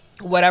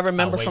what I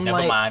remember from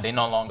never mind, they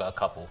no longer a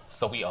couple,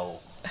 so we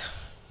old.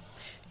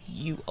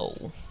 You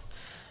old.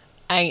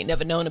 I ain't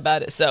never known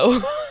about it,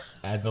 so.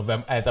 As of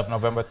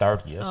November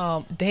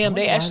 30th. Damn!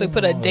 They actually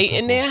put a date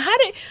in there.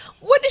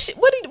 What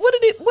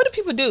did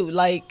people do?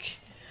 Like,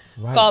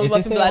 call them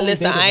up and be like,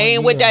 "Listen, I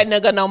ain't with that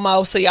nigga no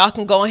more, so y'all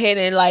can go ahead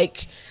and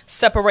like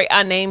separate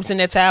our names in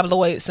the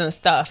tabloids and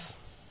stuff."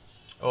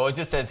 Oh, it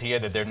just says here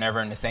that they're never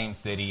in the same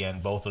city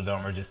and both of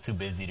them are just too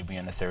busy to be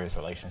in a serious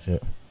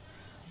relationship.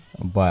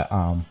 But,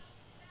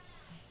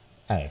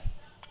 hey.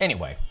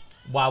 Anyway,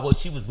 while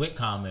she was with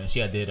Common, she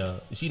had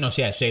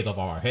shaved off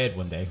all her head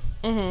one day.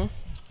 Mm-hmm.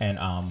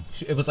 And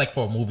it was like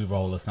for a movie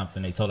role or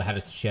something. They told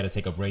her she had to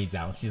take her braids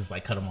out. She just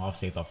like cut them off,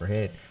 shaved off her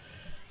head.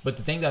 But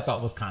the thing that I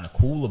thought was kind of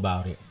cool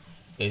about it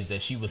is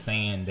that she was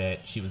saying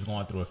that she was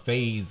going through a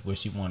phase where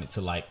she wanted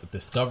to like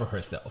discover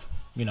herself,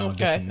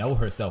 get to know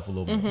herself a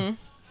little bit. Mm-hmm.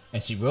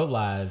 And she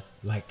realized,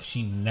 like,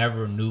 she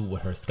never knew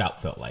what her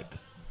scalp felt like.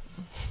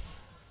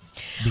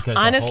 Because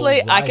honestly,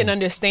 I can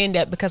understand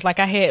that because, like,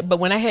 but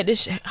when I had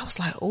this shit, I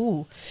was like,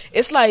 ooh,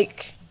 it's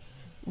like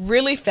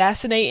really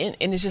fascinating.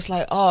 And it's just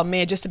like, oh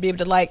man, just to be able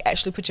to like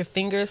actually put your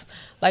fingers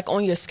like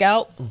on your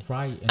scalp.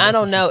 Right. I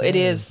don't know. It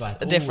is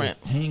like, different.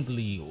 It's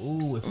tingly.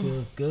 Ooh, it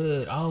feels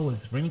good. Oh,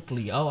 it's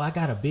wrinkly. Oh, I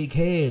got a big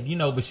head.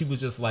 But she was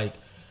just like,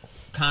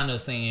 kind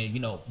of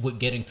saying, with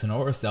getting to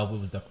know herself,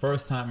 it was the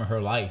first time in her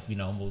life,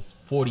 almost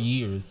 40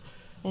 years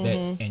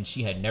that, and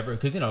she had never,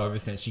 because, ever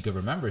since she could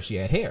remember, she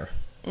had hair,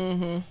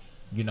 and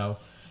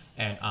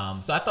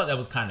so I thought that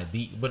was kind of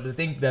deep. But the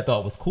thing that I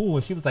thought was cool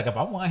was she was like, if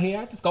I want hair,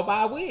 I just go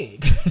buy a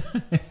wig.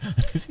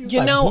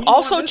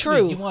 Also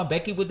true. You want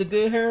Becky with the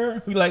good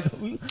hair? We like,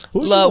 who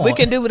look, we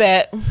can do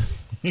that.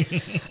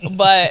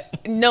 But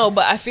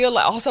I feel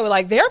like also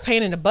like they're a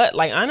pain in the butt.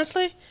 Like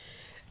honestly,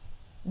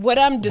 what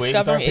I'm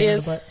discovering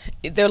is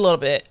they're a little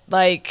bit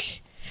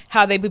like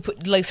how they be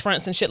put lace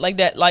fronts and shit like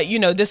that. Like, you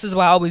know, this is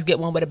why I always get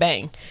one with a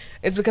bang.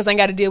 It's because I ain't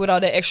got to deal with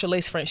all that extra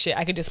lace front shit.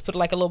 I could just put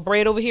like a little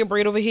braid over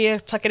here,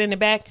 tuck it in the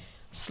back,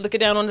 slick it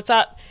down on the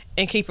top,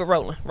 and keep it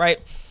rolling, right?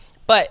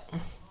 But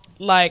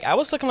like I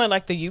was looking at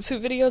like the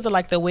YouTube videos of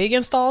like the wig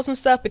installs and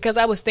stuff because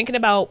I was thinking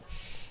about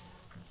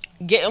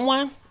getting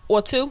one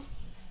or two,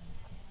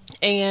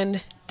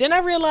 and then I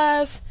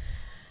realized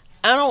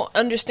I don't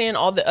understand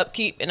all the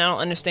upkeep and I don't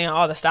understand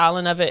all the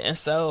styling of it. And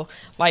so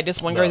like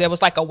this one girl that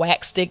was like a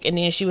wax stick, and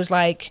then she was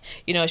like,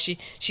 you know, she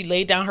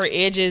laid down her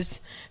edges,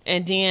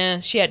 and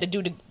then she had to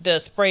do the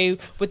spray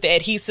with the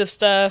adhesive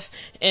stuff,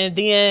 and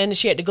then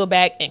she had to go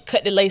back and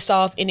cut the lace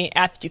off, and then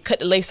after you cut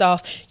the lace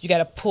off you got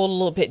to pull a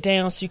little bit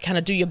down so you kind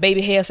of do your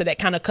baby hair so that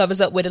kind of covers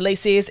up where the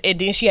lace is, and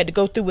then she had to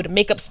go through with a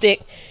makeup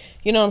stick,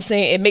 you know what I'm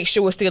saying, and make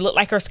sure it still look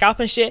like her scalp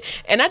and shit.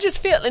 And I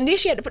just feel, and then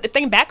she had to put the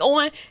thing back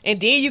on, and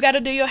then you got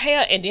to do your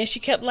hair, and then she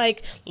kept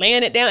like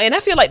laying it down, and I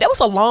feel like that was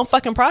a long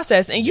fucking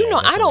process. And you know,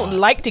 I don't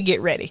like to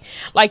get ready.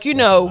 Like, you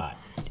know,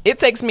 it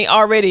takes me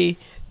already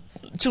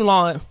too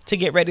long to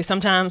get ready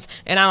sometimes,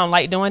 and I don't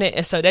like doing it.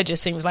 And so that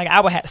just seems like I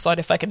would have to start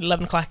at fucking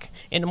 11 o'clock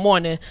in the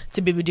morning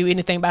to be able to do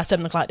anything by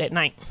 7 o'clock that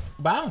night.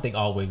 But I don't think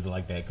all wigs are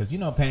like that, because you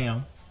know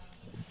Pam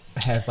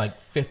has like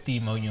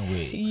 50 million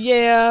wigs.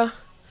 Yeah,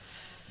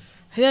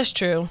 that's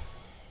true.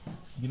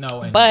 You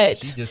know, and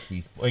but she just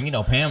be, and you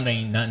know, Pam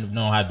ain't nothing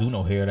know how to do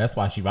no hair. That's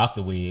why she rock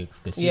the wigs,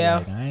 because she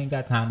like, I ain't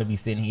got time to be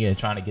sitting here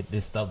trying to get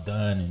this stuff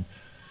done and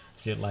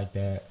shit like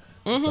that.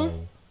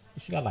 So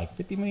she got like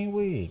 50 million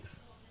wigs.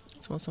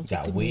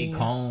 Got wig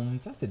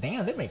combs. I said,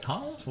 damn, they make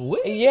combs for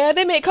wigs? Yeah,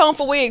 they make combs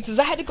for wigs. Cause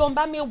I had to go and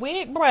buy me a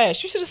wig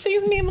brush. You should have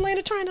seen me and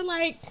Melinda trying to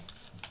like.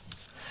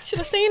 Should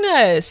have seen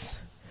us.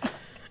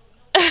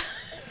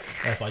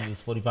 That's why you was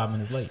 45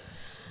 minutes late.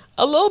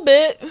 A little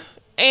bit.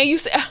 And you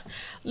said,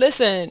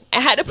 listen, I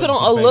had to put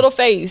on a little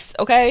face,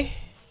 okay?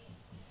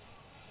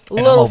 And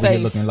little I'm over face.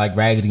 Here looking like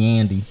Raggedy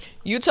Andy.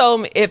 You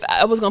told me if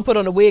I was gonna put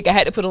on a wig, I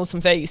had to put on some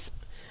face.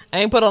 I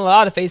ain't put on a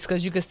lot of face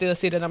because you can still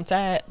see that I'm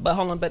tired. But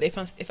hold on, but if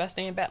I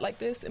stand back like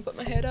this and put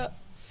my head up,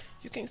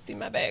 you can't see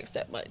my bags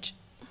that much.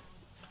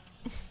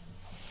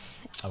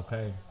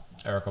 Okay,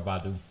 Erykah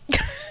Badu.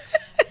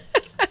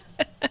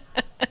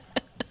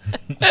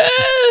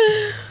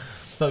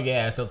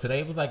 So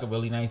today was like a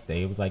really nice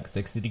day. It was like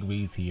 60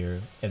 degrees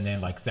here, and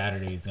then like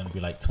Saturday is gonna be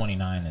like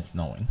 29 and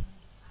snowing.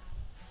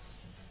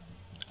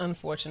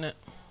 Unfortunate.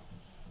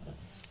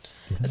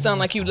 It sounds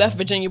like you left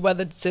Virginia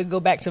weather to go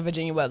back to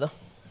Virginia weather.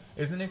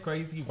 Isn't it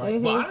crazy,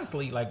 right? Well,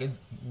 honestly, like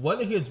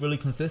weather here is really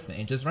consistent.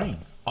 It just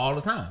rains all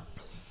the time.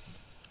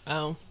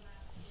 Oh,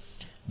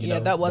 yeah,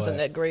 that wasn't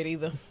that great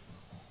either.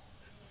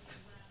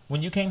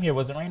 When you came here,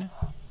 was it raining?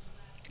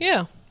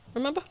 Yeah,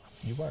 remember?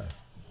 You were.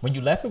 When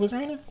you left, it was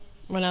raining?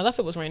 When I left,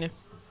 it was raining.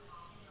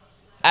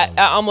 I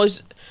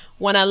almost,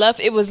 when I left,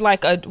 it was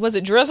like was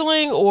it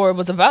drizzling, or it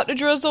was about to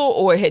drizzle,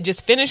 or it had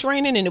just finished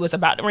raining and it was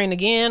about to rain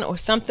again or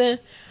something.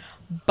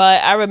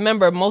 But I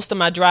remember most of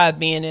my drive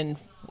being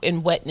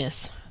in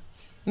wetness.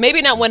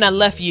 Maybe not when I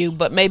left you,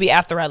 but maybe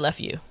after I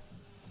left you.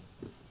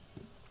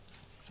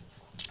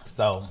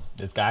 So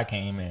this guy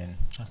came in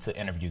to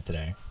interview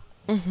today.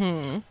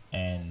 And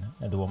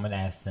the woman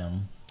asked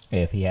him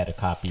if he had a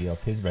copy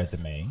of his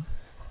resume.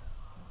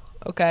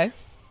 Okay.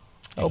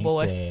 And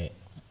he said,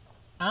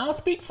 I don't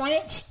speak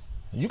French.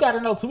 You got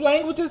to know 2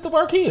 languages to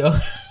work here.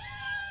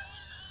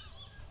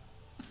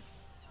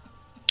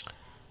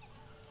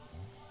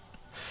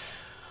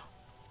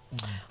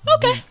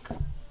 Okay.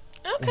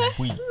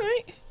 Weak.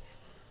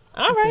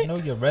 All right. Said, no,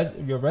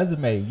 your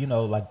resume, you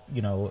know, like,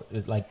 you know,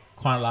 like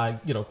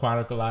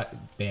chronicle,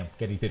 damn,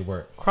 can he say the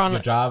word? Your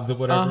jobs or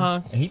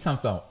whatever. And he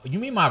tells me, you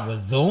mean my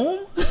resume?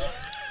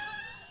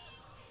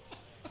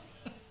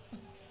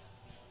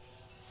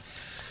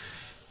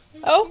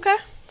 Okay.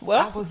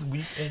 Well, I was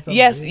weak.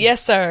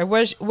 Yes, sir.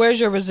 Where's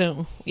your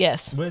resume?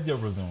 Yes. Where's your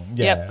resume?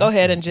 Yeah. Yep. Go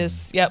ahead and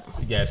just. Yep.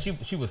 Yeah.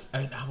 She was.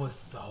 And I was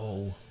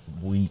so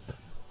weak.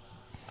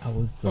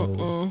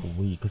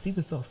 Weak because he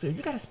was so serious.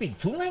 You got to speak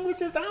 2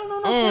 languages. I don't know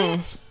no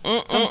French.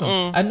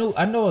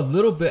 I know a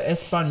little bit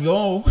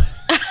Espanol.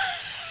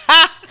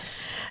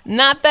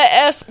 Not the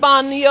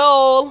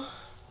Espanol.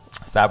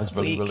 So I was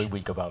really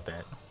weak about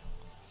that.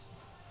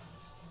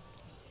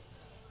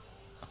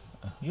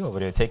 You over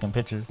there taking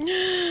pictures?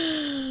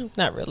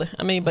 Not really.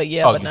 I mean, but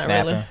yeah, but not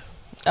snapping?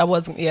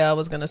 Really. I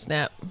was gonna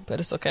snap, but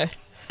it's okay.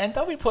 And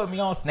don't be putting me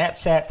on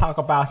Snapchat talk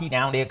about he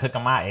down there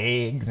cooking my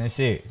eggs and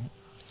shit.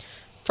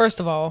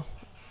 First of all,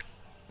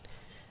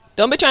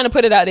 don't be trying to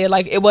put it out there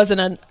like it wasn't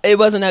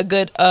a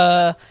good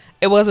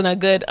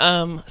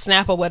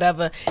snap or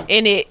whatever.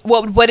 And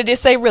what did it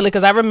say really?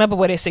 Because I remember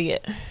what it said.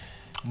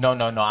 No.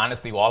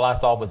 Honestly, all I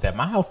saw was that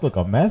my house look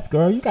a mess,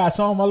 girl. You got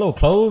showing my little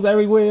clothes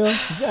everywhere.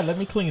 You gotta let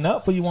me clean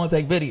up before you want to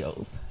take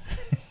videos.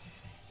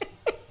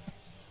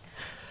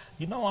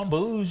 You know I'm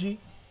bougie.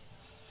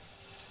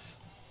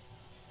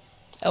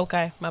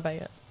 Okay, my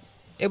bad.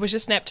 It was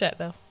just Snapchat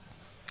though.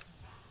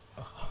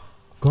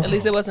 Girl. At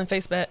least it wasn't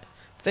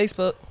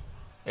Facebook.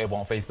 It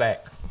won't face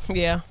back.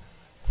 Yeah.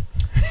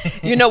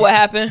 You know what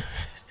happened?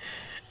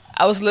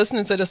 I was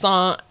listening to the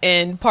song,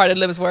 and part of the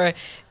lyrics were,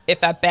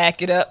 if I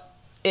back it up,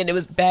 and it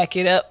was back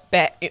it up,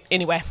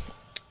 anyway.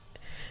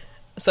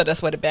 So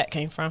that's where the back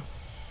came from.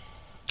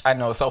 I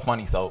know, it's so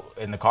funny. So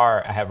in the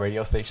car, I have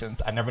radio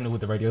stations. I never knew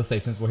what the radio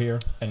stations were here,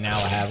 and now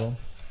I have them.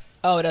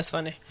 Oh, that's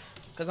funny.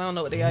 Because I don't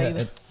know what they are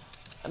either.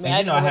 I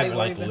mean, I haven't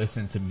like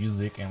listened to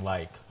music in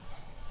like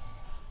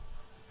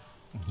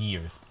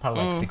years.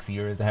 Probably like 6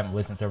 years. I haven't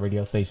listened to a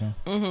radio station.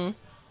 Mm-hmm.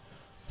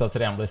 So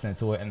today I'm listening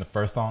to it, and the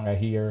first song I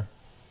hear,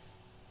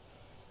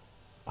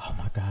 oh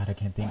my God, I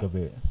can't think of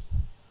it.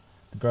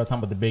 The girl talking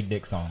about the Big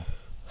Dick song.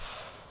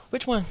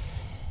 Which one?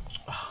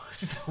 Oh,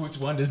 which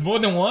one? There's more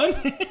than one?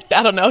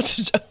 I don't know.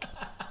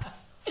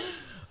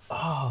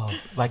 Oh,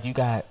 like you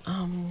got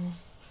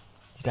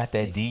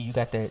that D, you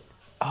got that.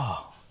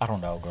 Oh, I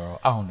don't know,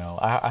 girl. I don't know.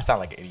 I sound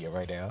like an idiot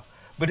right now,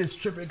 but it's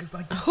tripping. It's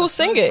like who's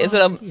singing it? Is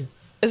it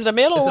a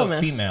male or woman?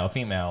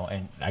 Female,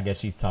 and I guess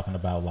she's talking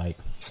about like.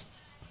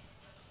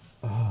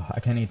 Oh, I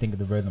can't even think of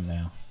the rhythm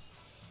now.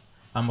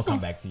 I'm gonna come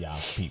back to y'all,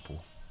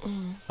 people.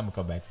 I'm gonna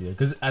come back to you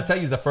because I tell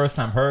you, it's the first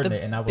time heard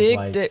it, and I was Big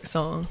like, Dick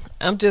song.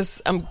 I'm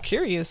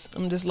curious.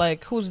 I'm just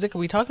like, whose dick are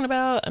we talking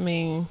about? I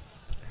mean,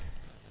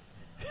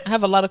 I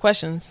have a lot of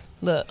questions.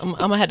 Look, I'm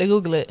gonna have to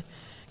Google it.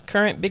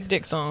 Current Big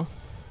Dick song.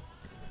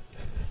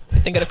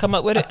 Think it'll come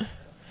up with it?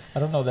 I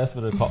don't know. That's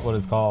what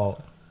it's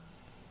called.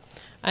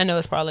 I know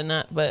it's probably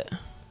not, but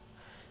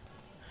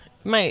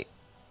might.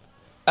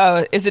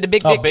 Oh, is it a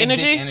Big Dick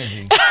Energy? Dick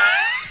Energy.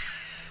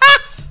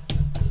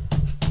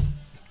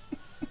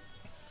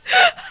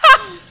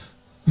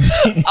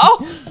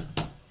 Oh,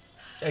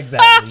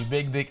 exactly,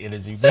 Big Dick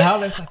Energy. But how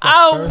that's like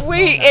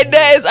and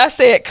that is, I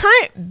said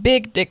current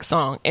Big Dick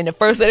song, and the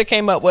first that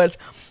came up was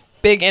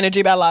Big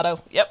Energy by Lotto.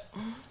 Yep.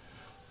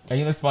 And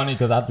you know, it's funny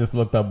because I just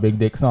looked up Big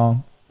Dick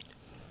song.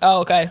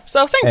 Oh, okay.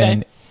 So same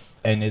thing.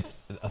 And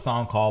it's a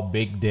song called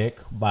Big Dick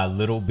by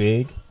Little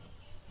Big.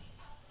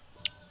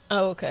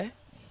 Oh, okay.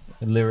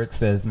 The lyric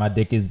says, "My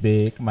dick is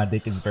big. My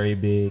dick is very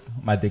big.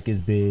 My dick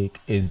is big.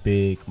 Is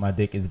big. My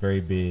dick is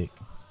very big.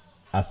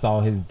 I saw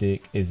his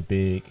dick is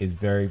big. Is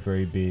very,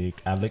 very big.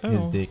 I licked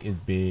his dick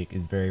is big.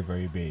 Is very,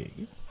 very big."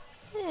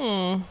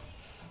 I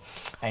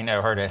ain't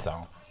never heard that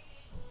song.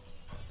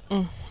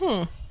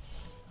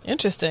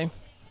 Interesting.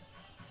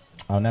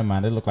 Oh, never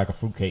mind. It looked like a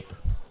fruitcake.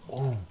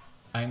 Oh,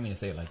 I didn't mean to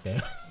say it like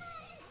that.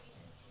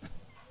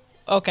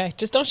 Okay,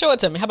 just don't show it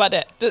to me. How about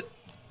that?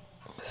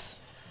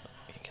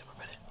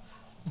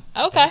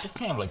 Okay.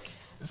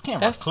 This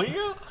camera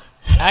clear?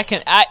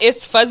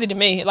 It's fuzzy to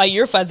me. Like,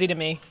 you're fuzzy to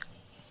me.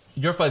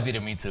 You're fuzzy to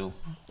me too.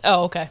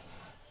 Oh, okay.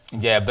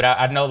 Yeah, but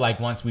I know like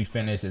once we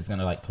finish, it's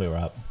gonna like clear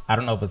up. I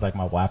don't know if it's like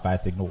my Wi-Fi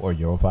signal or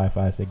your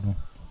Wi-Fi signal.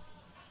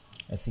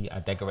 Let's see. I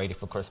decorated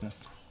for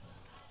Christmas.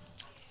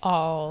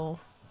 Oh,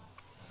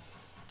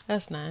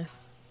 that's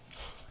nice.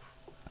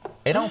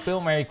 It don't feel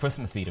Merry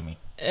Christmassy to me.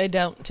 It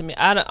don't to me.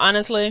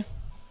 Honestly,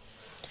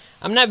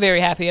 I'm not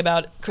very happy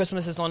about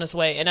Christmas is on its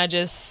way, and I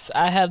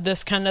have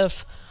this kind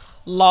of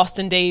lost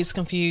in days,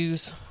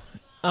 confused,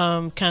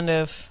 kind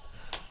of.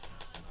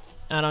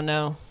 I don't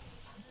know.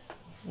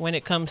 When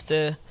it comes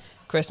to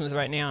Christmas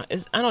right now,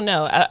 I don't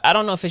know. I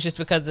don't know if it's just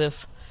because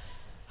of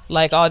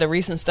like all the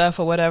recent stuff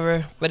or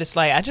whatever, but it's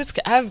like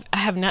I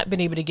have not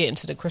been able to get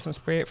into the Christmas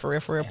spirit for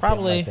real.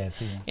 Probably like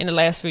in the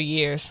last few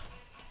years.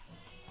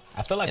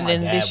 I feel like my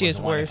dad this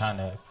year's was the one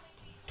that kind of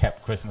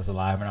kept Christmas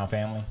alive in our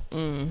family.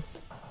 And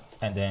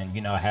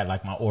then I had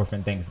like my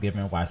orphan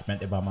Thanksgiving where I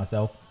spent it by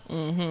myself,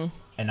 and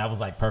I was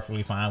like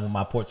perfectly fine with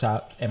my pork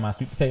chops and my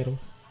sweet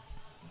potatoes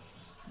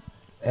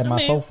and my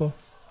sofa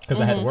because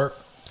I had to work.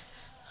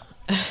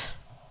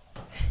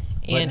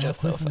 And your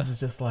sofa. Christmas is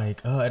just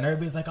like, and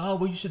everybody's like, oh,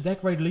 well, you should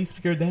decorate at least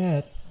for your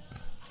dad.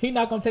 He's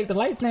not gonna take the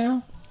lights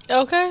down.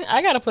 Okay,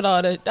 I gotta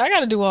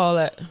do all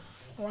that.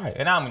 Right,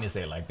 and I don't mean to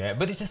say it like that,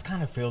 but it just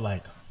kind of feel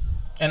like,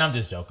 and I'm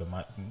just joking.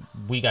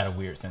 We got a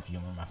weird sense of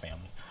humor in my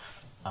family.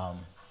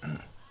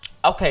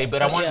 Okay,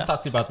 but I wanted to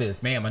talk to you about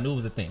this. Man, I knew it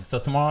was a thing. So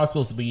tomorrow is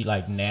supposed to be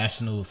like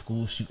National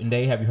School Shooting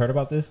Day. Have you heard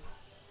about this?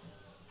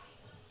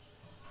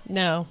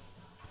 No.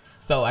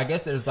 So I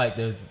guess was like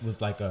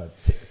a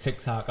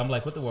TikTok. I'm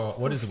like, what is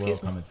the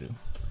world coming to?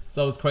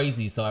 So it's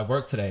crazy. So at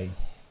work today,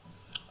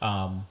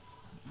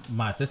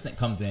 my assistant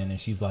comes in and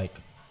she's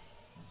like,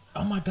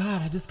 oh my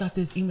God, I just got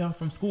this email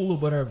from school or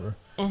whatever.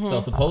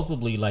 So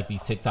supposedly like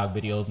these TikTok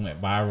videos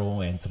went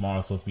viral and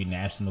tomorrow's supposed to be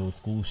National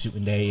School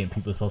Shooting Day and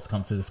people are supposed to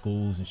come to the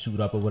schools and shoot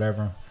up or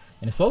whatever.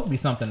 And it's supposed to be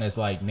something that's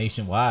like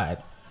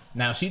nationwide.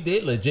 Now she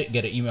did legit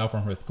get an email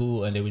from her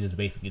school and they were just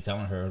basically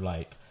telling her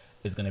like,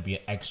 is going to be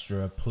an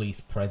extra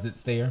police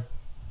presence there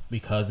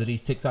because of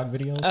these TikTok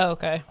videos. Oh,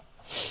 okay.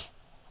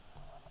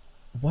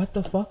 What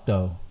the fuck,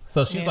 though?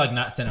 So she's like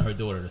not sending her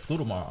daughter to school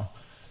tomorrow.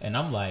 And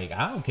I'm like,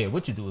 I don't care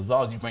what you do as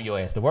long as you bring your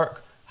ass to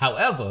work.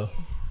 However,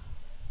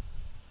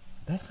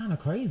 that's kind of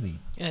crazy.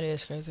 It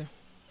is crazy.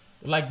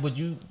 Like,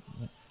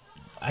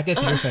 I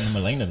guess you're sending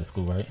Melena to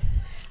school, right?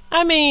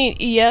 I mean,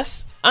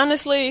 yes.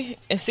 Honestly,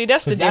 and see,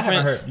 that's the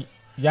difference.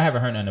 Y'all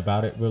haven't heard nothing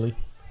about it, really?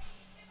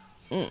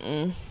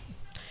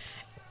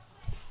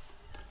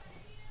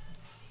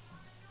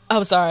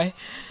 I'm sorry.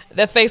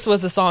 That Face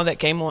was the song that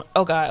came on.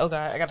 Oh God,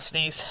 I gotta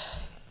sneeze.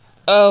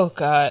 Oh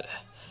God.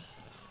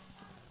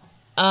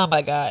 Oh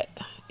my God.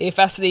 If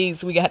I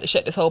sneeze, we got to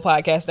shut this whole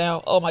podcast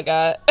down. Oh my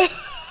God.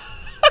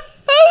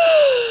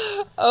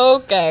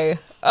 Okay.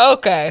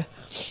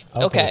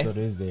 So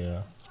this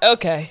there.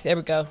 Okay, there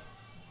we go.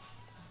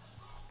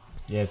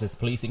 Yes, it's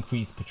police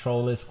increased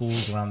patrol at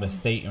schools around the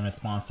state in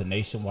response to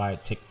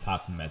nationwide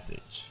TikTok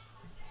message.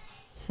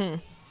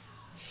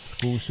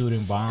 School shooting,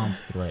 bombs,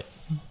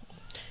 threats.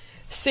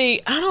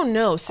 See, I don't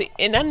know.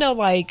 And I know,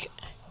 like,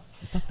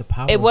 it's like the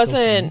power it of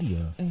wasn't social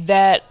media.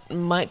 that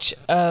much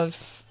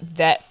of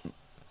that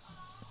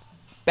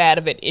bad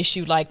of an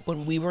issue like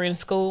when we were in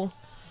school.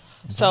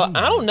 So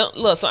I don't know.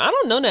 Look, so I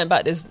don't know nothing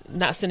about this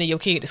not sending your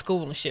kid to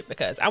school and shit,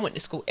 because I went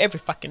to school every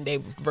fucking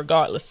day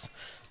regardless.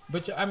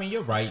 But I mean,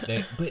 you're right.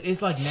 But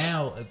it's like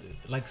now,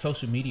 like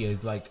social media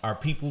is like, are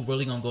people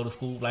really gonna go to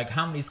school? Like,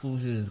 how many school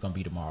shootings gonna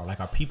be tomorrow? Like,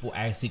 are people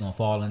actually gonna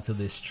fall into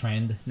this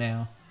trend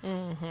now?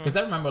 Because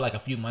I remember like a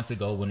few months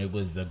ago when it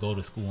was the go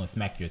to school and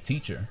smack your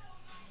teacher.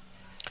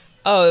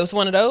 Oh, it was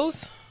one of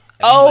those.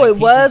 And it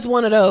was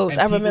one of those.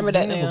 I remember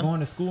that now. Now. Were going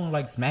to school and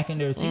like smacking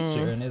their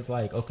teacher, and it's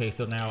like, okay,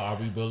 so now are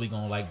we really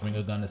gonna like bring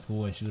a gun to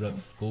school and shoot up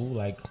school?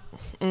 Like,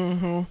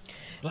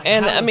 like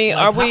and I mean,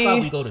 like, are how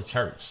about we go to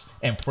church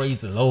and praise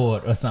the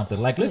Lord or something?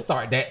 Like, let's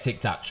start that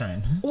TikTok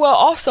trend. Well,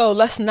 also,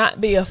 let's not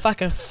be a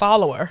fucking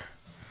follower.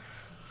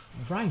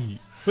 Right.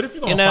 But if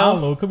you're gonna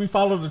follow, could we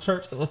follow the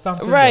church or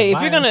something? Right.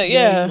 If you're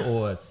gonna,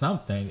 or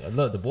something.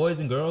 Look, the Boys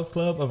and Girls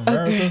Club of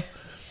America.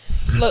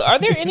 Look, are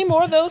there any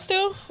more of those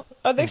still?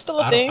 Are they still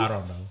a thing? I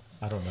don't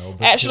know.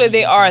 But actually,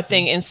 they are a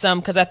thing in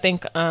some, because I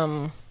think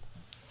a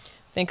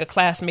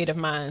classmate of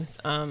mine's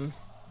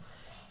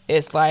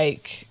is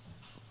like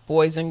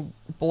boys and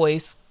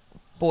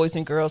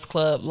girls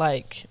club,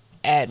 like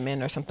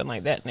admin or something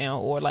like that now,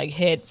 or like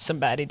head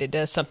somebody that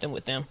does something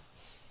with them.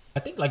 I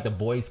think like the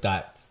Boy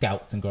Scouts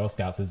and Girl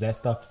Scouts, is that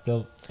stuff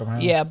still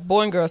around? Yeah,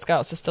 Boy and Girl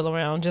Scouts is still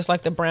around, just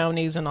like the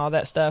brownies and all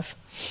that stuff.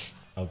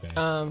 Okay.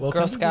 Well,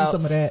 Girl Scouts.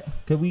 Some of that.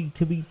 Could we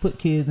put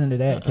kids into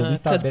that? Could we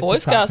start because Boy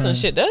Scouts and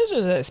shit, that's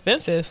just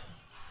expensive.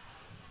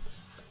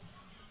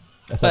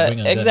 That's but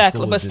like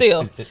exactly, but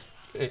still,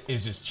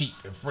 it's just cheap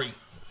and free.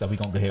 So we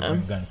gonna go ahead and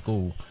bring a gun to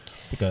school.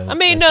 Because I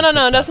mean,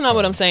 no, that's not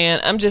what I'm saying.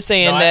 I'm just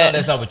saying that. I know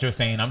that's not what you're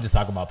saying. I'm just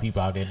talking about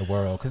people out there in the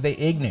world because they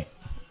ignorant.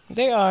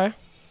 They are.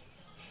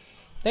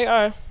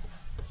 The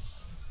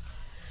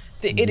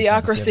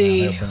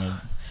idiocracy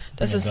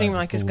doesn't seem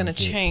like it's gonna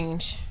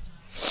change.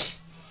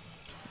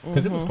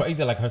 Because it was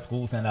crazy. Like her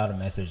school sent out a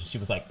message. She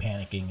was like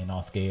panicking and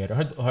all scared.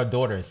 Her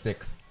daughter is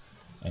 6,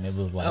 and it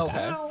was like,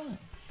 I don't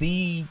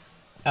see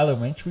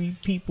elementary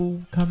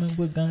people coming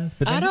with guns,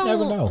 but then you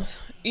never know.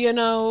 You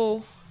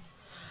know,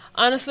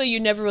 honestly, you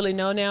never really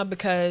know now,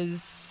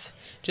 because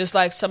just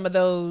like some of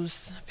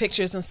those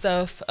pictures and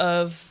stuff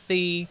of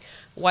the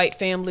white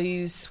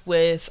families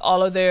with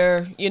all of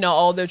their,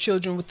 all their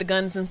children with the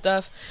guns and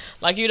stuff,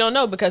 like, you don't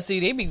know, because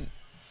see,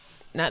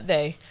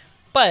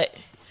 but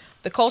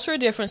the cultural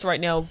difference right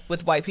now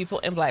with white people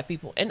and black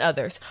people and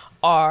others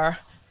are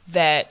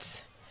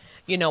that,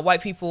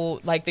 white people,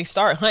 like, they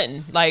start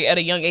hunting like at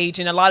a young age,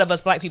 and a lot of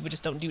us black people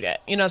just don't do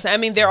that. You know what I'm saying? I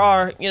mean, there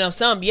are,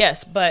 some,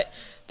 yes, but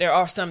there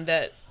are some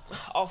that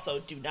also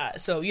do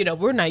not. So,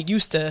 we're not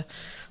used to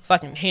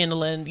fucking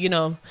handling,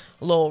 a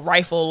little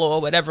rifle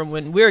or whatever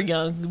when we're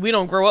young. We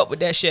don't grow up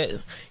with that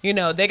shit.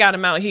 They got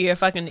them out here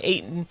fucking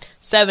 8 and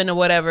 7 or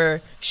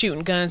whatever,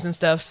 shooting guns and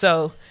stuff.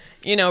 So,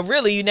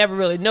 really, you never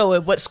really know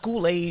at what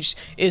school age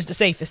is the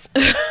safest.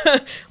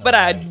 But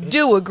I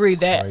do agree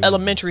that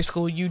elementary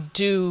school, you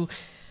do,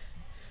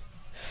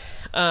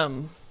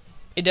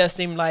 it does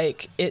seem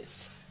like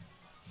it's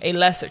a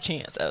lesser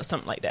chance of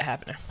something like that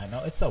happening. I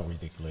know, it's so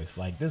ridiculous.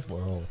 Like, this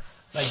world.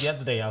 Like, the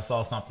other day I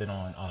saw something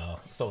on,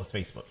 so it was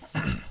Facebook,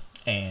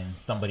 and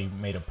somebody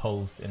made a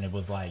post, and it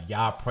was like,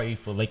 y'all pray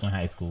for Lakeland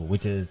High School,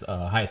 which is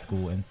a high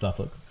school in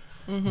Suffolk,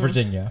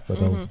 Virginia, for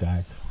those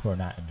guys who are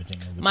not in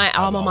Virginia. My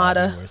alma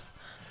mater,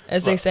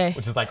 as they say.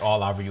 Which is like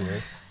all our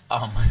viewers.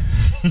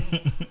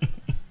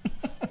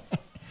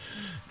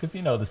 Because,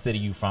 the city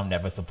you from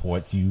never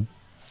supports you.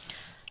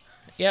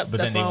 Yep, but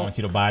then they want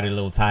you to buy the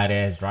little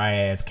tight-ass,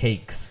 dry-ass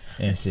cakes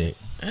and shit.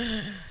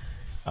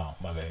 Oh,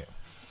 my bad.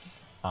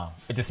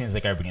 It just seems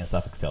like everybody in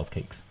Suffolk sells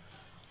cakes.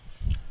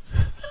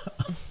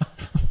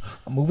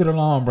 Move it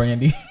along,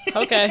 Brandy.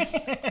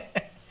 Okay.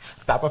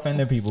 Stop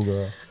offending people,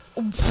 girl.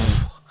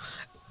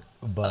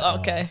 But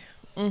okay.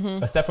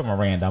 Except for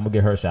Miranda, I'm gonna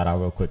give her a shout out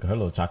real quick. Her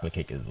little chocolate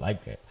cake is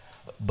like that.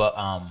 But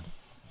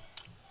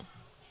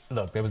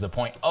look, there was a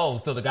point. Oh,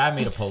 so the guy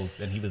made a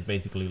post, and he was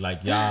basically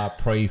like, "Y'all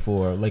pray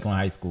for Lakeland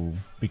High School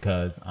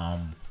because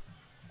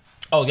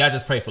y'all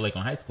just pray for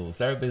Lakeland High School."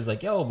 So everybody's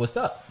like, "Yo, what's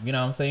up?" You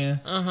know what I'm saying?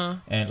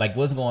 And like,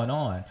 what's going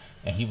on?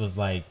 And he was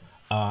like,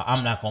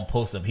 "I'm not gonna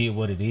post up here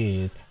what it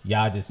is.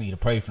 Y'all just need to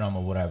pray for them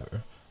or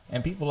whatever."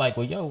 And people like,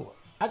 "Well, yo,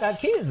 I got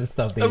kids and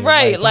stuff there.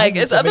 Right, like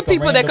it's other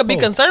people that could be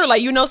concerned.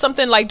 Like, you know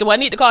something, like, do I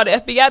need to call the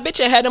FBI bitch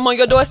and have them on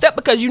your doorstep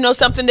because you know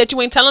something that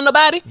you ain't telling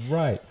nobody?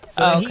 Right.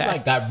 So he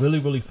like got really,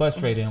 really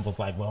frustrated and was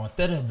like, well,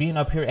 instead of being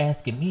up here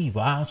asking me,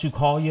 why don't you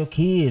call your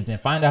kids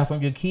and find out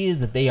from your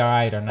kids if they all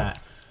right or not?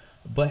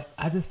 But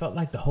I just felt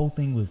like the whole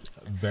thing was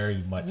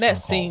very much that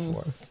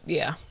seems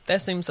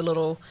that seems a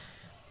little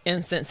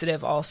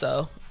insensitive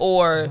also.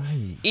 Or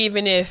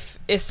even if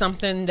it's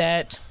something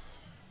that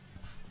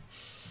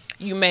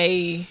you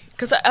may,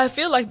 because I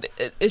feel like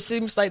it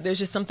seems like there's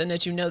just something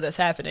that you know that's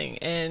happening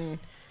and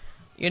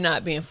you're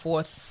not being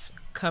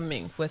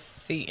forthcoming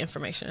with the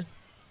information.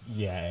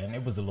 Yeah, and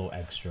it was a little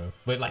extra.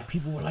 But, like,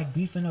 people were, like,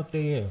 beefing up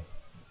there.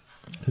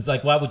 Because,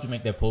 like, why would you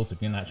make that post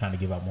if you're not trying to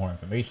give out more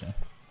information?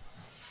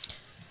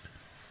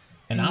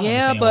 And I don't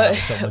understand why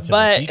it's so much of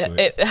a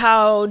secret.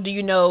 How do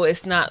you know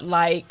it's not,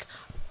 like,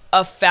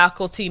 a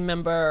faculty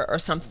member or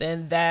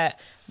something that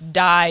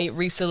died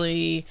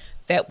recently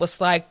that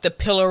was, like, the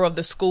pillar of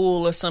the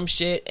school or some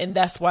shit, and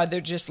that's why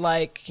they're just,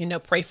 like, you know,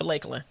 pray for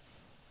Lakeland?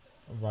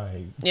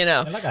 Right. You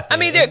know? Like I said, I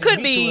mean, there could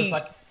be...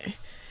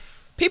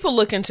 People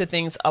look into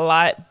things a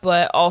lot,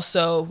 but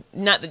also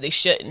not that they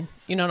shouldn't.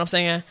 You know what I'm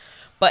saying?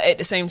 But at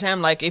the same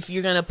time, like, if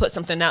you're going to put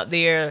something out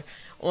there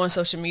on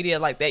social media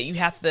like that, you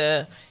have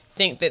to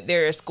think that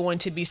there is going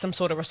to be some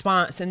sort of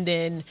response. And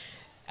then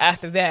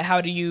after that,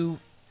 how do you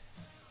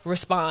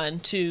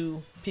respond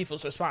to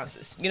people's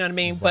responses? You know what I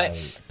mean? Right.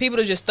 But people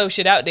to just throw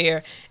shit out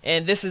there.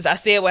 And this is, I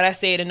said what I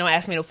said and don't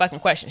ask me no fucking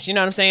questions. You know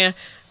what I'm saying?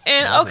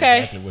 And that's okay,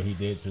 exactly what he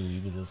did too. He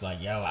was just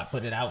like, "Yo, I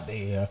put it out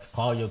there.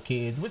 Call your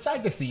kids," which I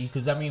could see,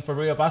 because I mean, for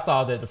real, if I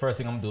saw that, the first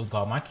thing I'm gonna do is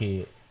call my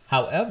kid.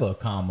 However,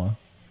 you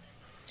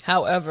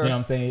know what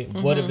I'm saying?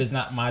 Mm-hmm. What if it's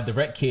not my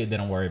direct kid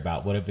that I'm worried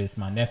about? What if it's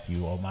my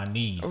nephew or my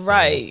niece?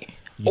 Right.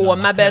 Or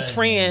my best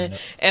friend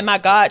and my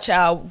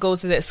godchild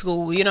goes to that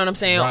school. You know what I'm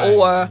saying?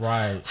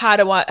 Right, how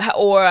do I?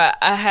 Or I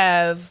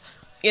have,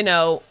 you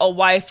know, a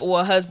wife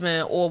or a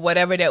husband or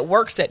whatever that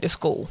works at the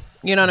school.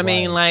 You know what I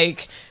mean?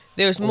 Like.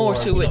 There's more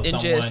to it than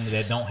just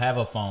that don't have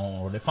a phone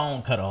or the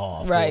phone cut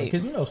off, right?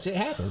 Because you know shit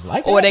happens.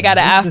 Like, or they got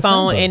an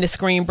iPhone and the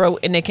screen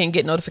broke and they can't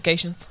get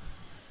notifications.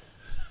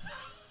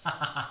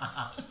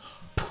 I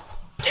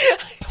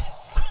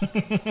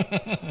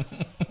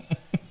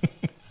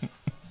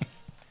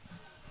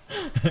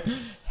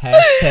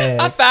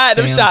fired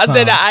them shots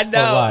that I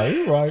know.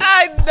 Right.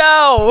 I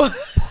know.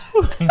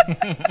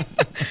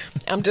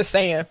 I'm just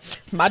saying,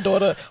 my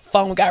daughter's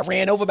phone got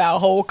ran over by a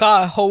whole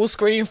car, whole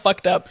screen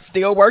fucked up,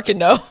 still working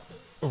though.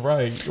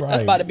 Right.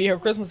 That's about to be her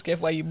Christmas gift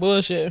while you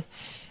bullshit.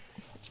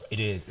 It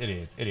is.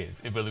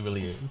 It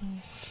really is.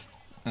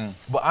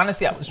 But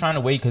honestly, I was trying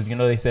to wait because, you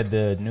know, they said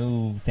the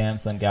new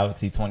Samsung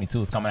Galaxy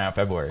 22 is coming out in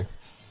February.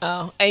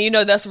 Oh, and you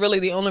know, that's really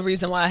the only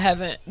reason why I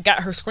haven't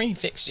got her screen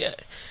fixed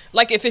yet.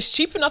 Like, if it's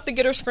cheap enough to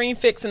get her screen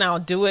fixed, then I'll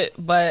do it,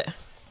 but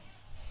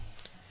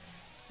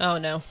I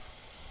don't know.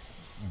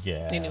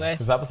 Yeah. Anyway.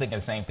 Because I was thinking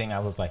the same thing. I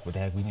was like, what the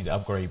heck, we need to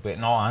upgrade. But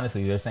in all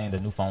honesty, they're saying the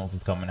new phones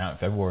is coming out in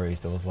February.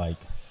 So it's like,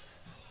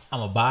 I'm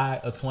going to buy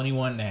a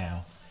 21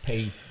 now,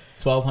 pay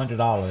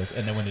 $1,200,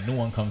 and then when the new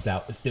one comes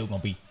out, it's still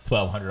going to be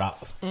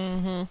 $1,200.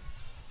 Mm-hmm.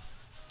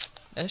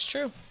 That's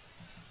true.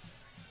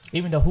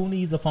 Even though who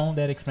needs a phone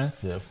that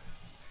expensive?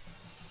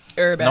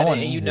 Everybody, no one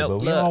needs it,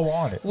 but we all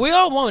want it. We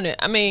all want it.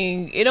 I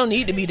mean, it don't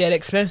need to be that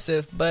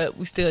expensive, but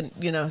we still,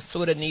 you know,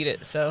 sort of need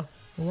it. So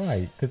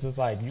right, because it's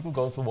like you could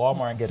go to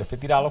Walmart and get a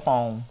 $50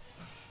 phone.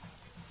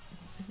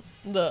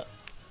 Look,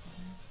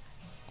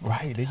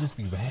 right, they just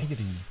be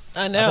raggedy.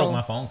 I know. I broke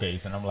my phone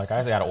case, and I'm like,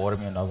 I got to order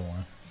me another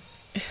one.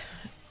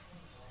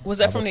 Was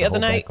that from the other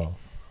night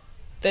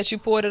that you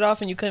poured it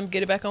off and you couldn't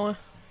get it back on?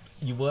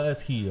 You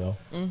was here.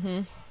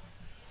 Mm-hmm.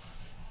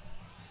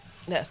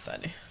 That's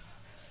funny.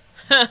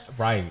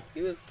 Right.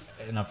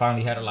 And I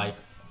finally had to like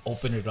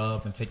open it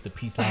up and take the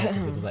piece out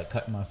because it was like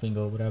cutting my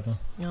finger or whatever.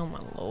 Oh my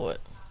Lord.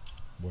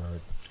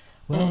 Word.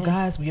 Well,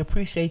 guys, we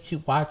appreciate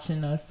you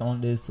watching us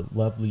on this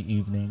lovely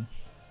evening.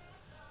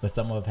 But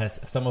some of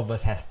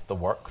us have to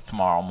work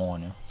tomorrow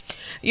morning.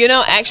 You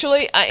know,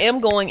 actually, I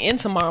am going in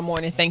tomorrow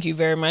morning. Thank you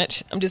very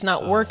much. I'm just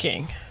not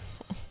working.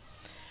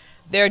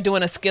 They're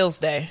doing a skills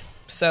day,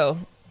 so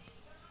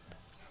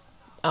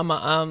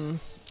I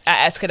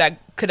asked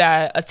could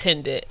I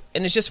attend it,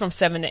 and it's just from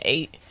 7 to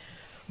 8,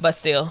 but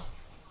still.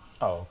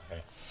 Oh,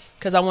 okay.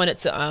 Because I wanted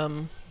to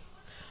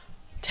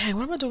dang,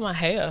 what am I doing with my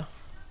hair?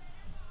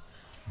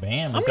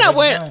 Bam! Listen,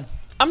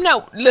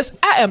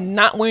 I am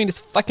not wearing this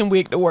fucking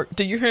wig to work.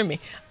 Do you hear me?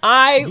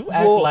 You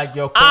act like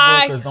your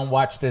coworkers don't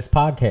watch this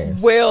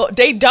podcast. Well,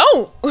 they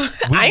don't.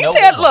 I ain't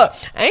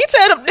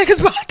tell them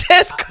niggas about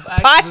this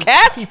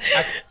podcast.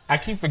 I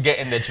keep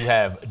forgetting that you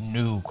have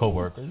new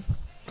coworkers.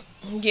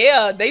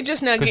 Yeah, they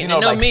just not getting to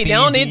know like me.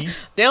 Stevie.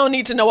 They don't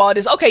need to know all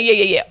this. Okay,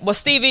 yeah. Well,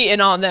 Stevie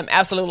and all of them,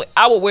 absolutely.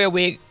 I will wear a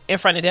wig in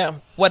front of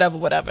them.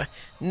 Whatever.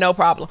 No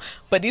problem.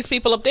 But these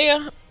people up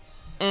there,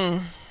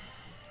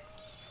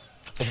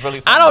 it's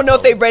really fun. I don't know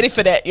if they're ready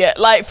for that yet.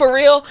 Like, for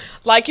real.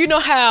 Like, you know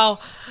how,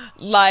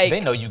 like, they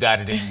know you got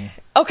it in you.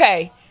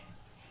 Okay.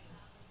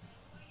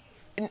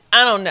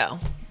 I don't know.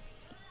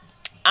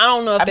 I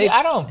don't know if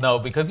I don't know,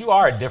 because you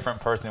are a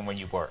different person when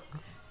you work.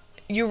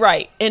 You're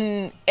right.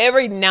 And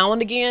every now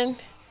and again,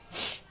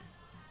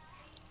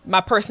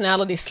 my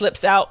personality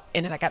slips out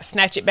and then I got to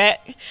snatch it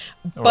back.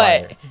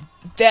 But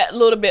that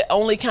little bit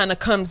only kind of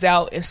comes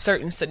out in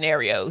certain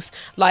scenarios.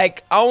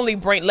 Like, I only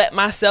let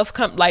myself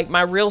come, like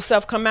my real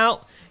self come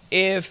out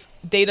if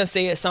they done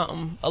said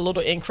something a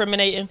little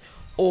incriminating,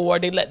 or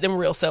they let them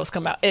real selves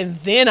come out. And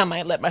then I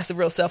might let my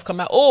real self come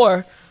out,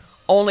 or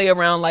only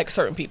around like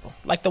certain people,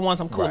 like the ones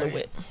I'm cooler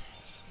with.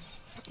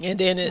 And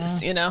then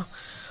it's, you know,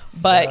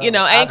 but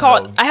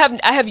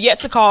I have yet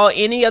to call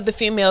any of the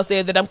females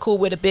there that I'm cool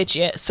with a bitch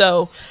yet.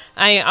 So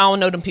I don't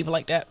know them people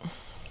like that.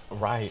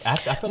 Right. I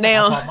feel like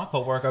I called my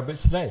coworker a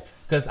bitch today,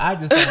 because I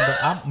just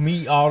I'm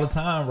me all the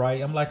time,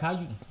 right? I'm like, how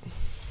you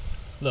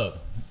look?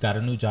 Got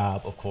a new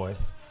job, of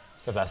course,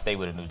 because I stay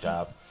with a new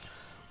job.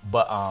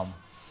 But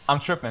I'm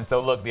tripping.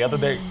 So look, the other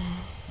day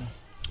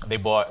they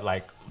bought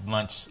like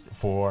lunch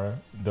for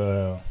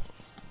the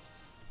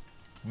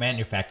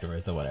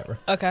manufacturers or whatever.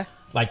 Okay.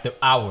 Like the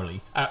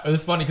hourly. It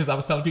was funny because I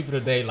was telling people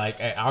today,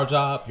 like at our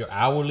job, your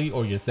hourly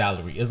or your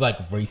salary is like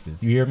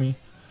races. You hear me?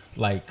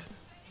 Like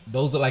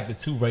those are like the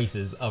two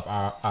races of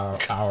our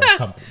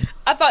company.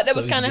 I thought that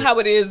was kind of how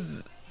it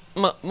is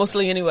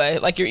mostly anyway.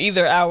 Like you're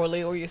either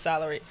hourly or you're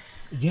salaried.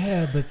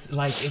 Yeah, but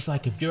it's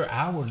like if you're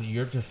hourly,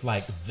 you're just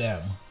like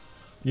them.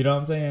 You know what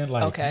I'm saying?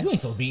 Like, you ain't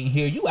so being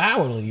here. You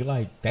hourly. You're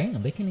like,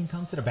 damn, they can't even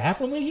come to the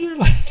bathroom in here.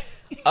 Like,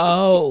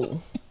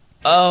 oh.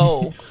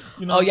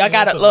 You know, y'all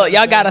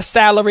got a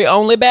salary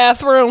only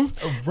bathroom,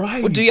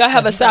 right? Well, do y'all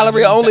have a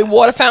salary only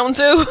water fountain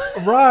too?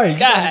 Right. You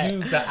gotta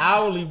use the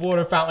hourly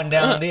water fountain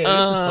down there. This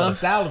is for the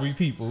salary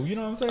people. You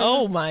know what I'm saying?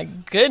 Oh my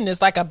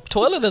goodness! Like a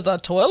toilet is a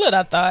toilet.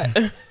 I thought.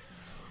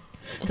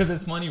 Because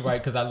it's funny, right?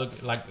 Because I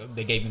look like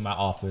they gave me my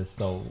office,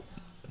 so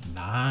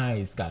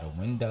nice. Got a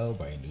window,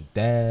 brand new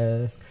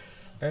desk,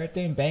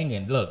 everything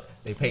banging. Look,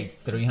 they paid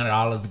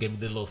 $300 to give me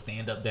the little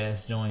stand-up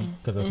desk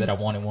joint because I said I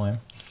wanted one.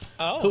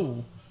 Oh,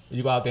 cool.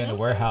 You go out there in the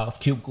warehouse,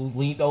 cubicles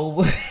leaned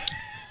over.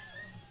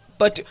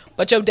 But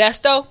your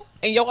desk though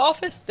in your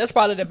office, that's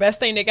probably the best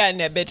thing they got in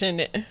that bitch, isn't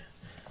it?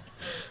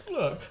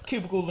 Look,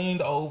 cubicle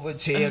leaned over,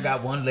 chair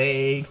got one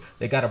leg,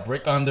 they got a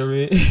brick under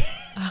it.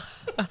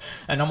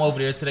 And I'm over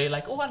there today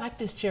like, oh, I like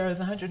this chair. It's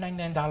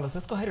 $199.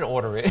 Let's go ahead and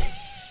order it.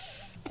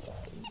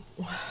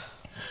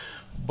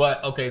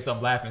 But okay, so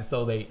I'm laughing.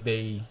 So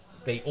they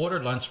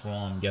ordered lunch for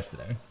them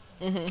yesterday.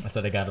 Mm-hmm.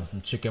 So they got them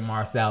some chicken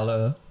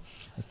marsala,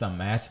 some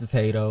mashed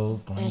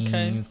potatoes,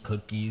 greens,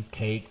 cookies,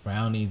 cake,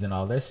 brownies, and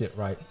all that shit,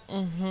 right?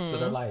 Mm-hmm. So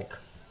they're like,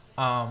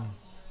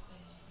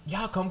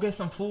 y'all come get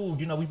some food.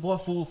 You know, we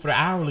bought food for the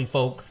hourly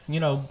folks. You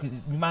know,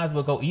 we might as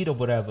well go eat or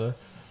whatever.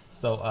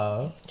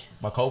 So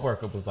my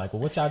coworker was like,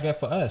 well, what y'all get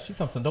for us? She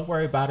said, don't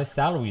worry about it.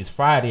 Salary is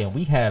Friday, and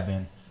we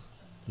having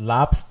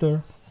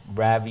lobster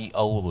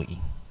ravioli.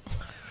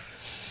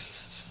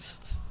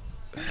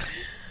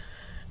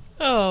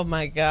 Oh,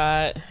 my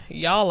God.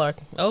 Y'all are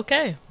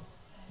okay.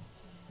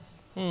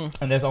 And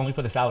that's only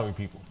for the salary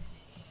people.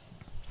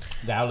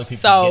 The hourly people.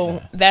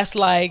 So that's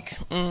like,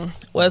 well,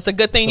 it's a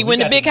good thing you win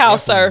the big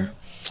house, sir.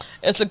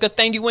 It's a good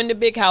thing you win the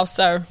big house,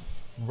 sir.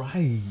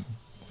 Right.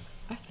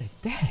 I said,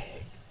 dang.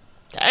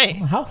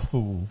 I'm house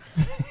food.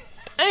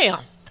 Damn.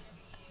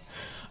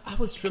 I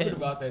was tripping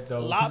about that though.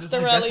 Lobster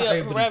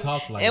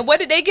like. And what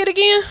did they get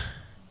again?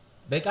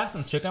 They got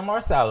some chicken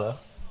marsala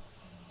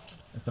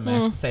and some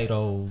mashed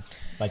potatoes,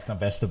 like some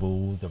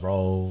vegetables, a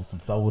roll, some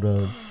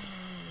sodas,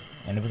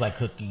 and it was like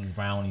cookies,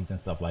 brownies, and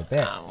stuff like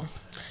that. Oh.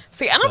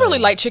 See, I don't really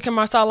like chicken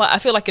marsala. I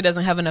feel like it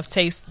doesn't have enough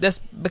taste. That's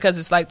because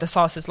it's like the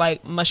sauce is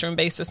like mushroom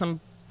based or something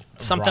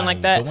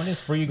like that. But when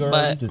it's free,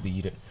 girl, you just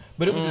eat it.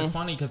 But it was just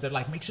funny because they're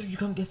like, make sure you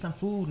come get some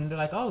food. And they're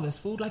like, oh, there's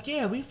food. Like,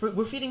 yeah,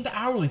 we're feeding the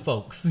hourly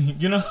folks.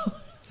 You know?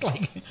 It's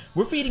like,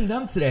 we're feeding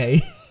them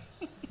today.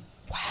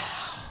 Wow.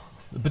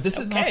 But this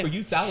is not for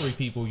you salary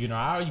people. You know,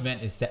 our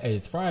event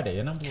is Friday.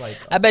 And I'm like,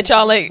 I bet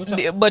y'all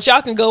but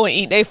y'all can go and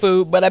eat their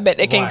food. But I bet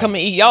they can't come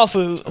and eat y'all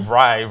food.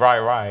 Right.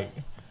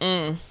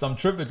 So I'm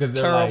tripping because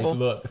they're like,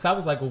 look. So I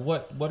was like,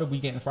 well, what are we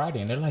getting Friday?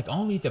 And they're like,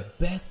 only the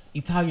best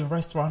Italian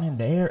restaurant in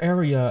the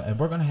area, and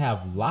we're gonna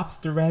have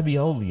lobster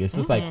ravioli. It's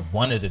just like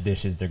one of the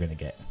dishes they're gonna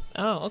get.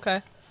 Oh,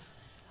 okay.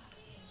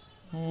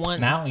 One.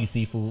 Now I don't eat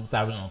seafood, so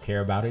I really don't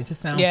care about it. It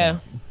just sounds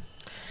fancy.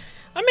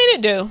 I mean,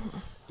 it do.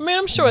 I mean,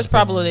 I'm sure it's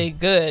probably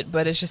good,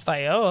 but it's just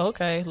like, oh,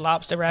 okay,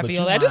 lobster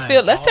ravioli. I just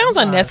feel that sounds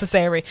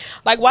unnecessary.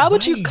 Like, why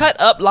would you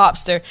cut up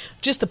lobster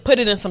just to put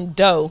it in some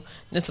dough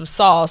and some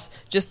sauce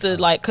just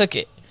to like cook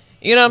it?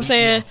 You know what I'm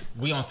saying?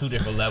 We on two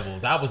different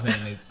levels. I was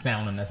saying it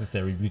sound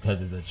unnecessary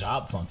because it's a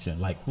job function.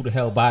 Like, who the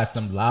hell buys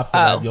some lobster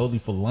ravioli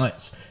for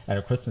lunch at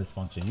a Christmas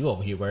function? You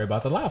over here worry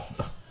about the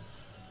lobster.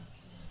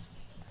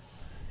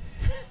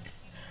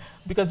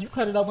 Because you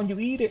cut it up when you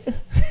eat it.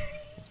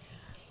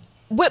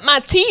 With my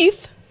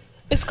teeth.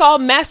 It's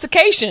called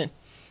mastication.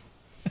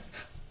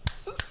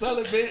 Spell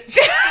it, bitch.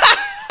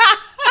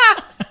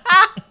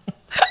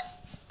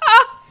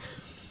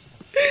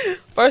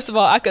 First of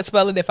all, I could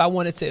spell it if I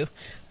wanted to.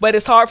 But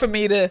it's hard for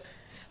me to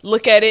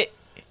look at it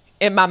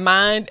in my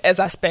mind as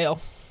I spell.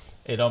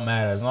 It don't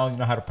matter as long as you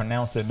know how to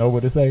pronounce it. Know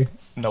what to say.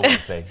 Know what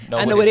to say.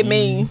 I know what it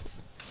means.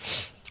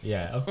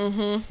 Yeah.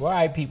 Mm-hmm. Well, all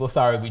right, people.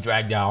 Sorry we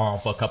dragged y'all on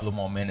for a couple of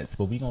more minutes,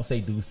 but we gonna say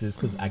deuces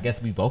because I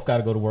guess we both got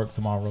to go to work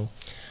tomorrow.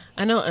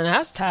 I know, and I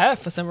was tired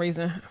for some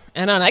reason.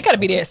 And I got to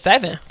be there at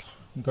 7.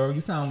 Girl, you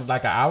sound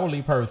like an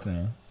hourly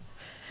person.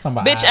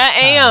 Bitch, I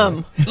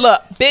am.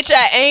 Look, bitch,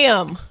 I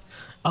am.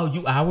 Oh,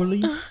 you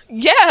hourly?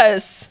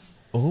 Yes.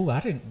 Oh, I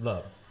didn't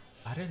know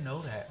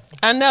that.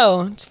 I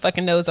know. Just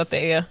fucking nose up the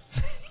air.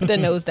 Put the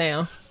nose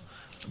down.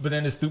 But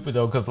then it's stupid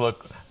though,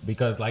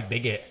 because like they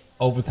get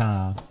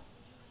overtime.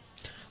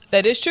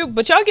 That is true,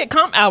 but y'all get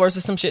comp hours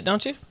or some shit,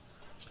 don't you?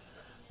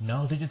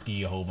 No, they just give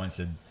you a whole bunch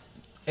of.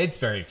 It's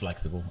very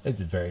flexible.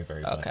 It's very,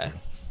 very flexible. Okay.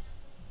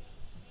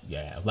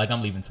 Yeah, like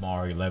I'm leaving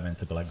tomorrow at 11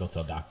 to go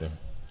to a doctor.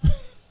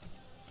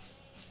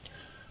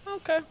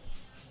 Okay.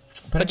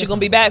 But you're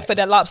gonna be back for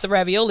that lobster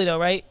ravioli though,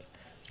 right?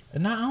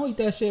 Nah, I don't eat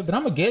that shit, but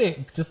I'm gonna get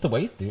it just to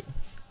waste it.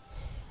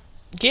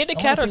 Give it to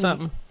Cat or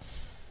something.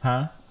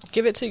 Huh?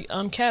 Give it to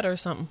Cat or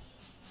something.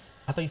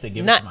 I thought you said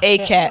give it to my cat. Not a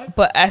cat,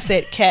 but I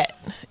said cat.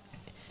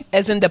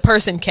 As in the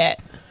person cat.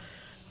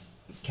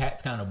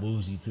 Cat's kind of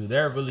bougie too.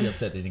 They're really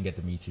upset they didn't get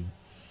to meet you.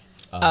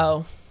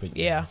 But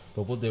yeah.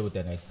 But we'll deal with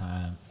that next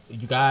time.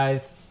 You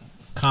guys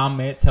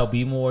comment, tell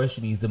B more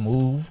she needs to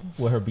move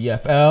with her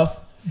BFF.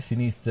 She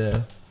needs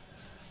to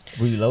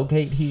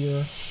relocate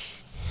here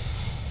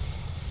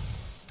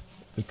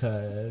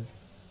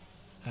because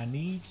I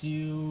need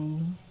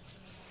you.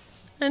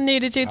 I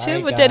needed you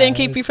too, but that didn't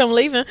keep you from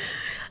leaving.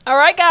 All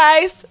right,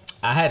 guys.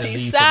 I had to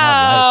leave for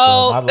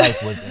my life, though. My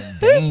life was in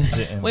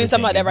danger. We ain't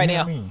talking about that right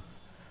now.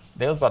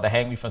 They was about to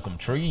hang me from some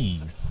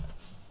trees.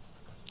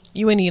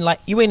 You ain't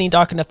even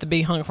dark enough to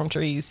be hung from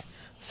trees.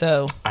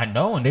 So I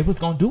know, and they was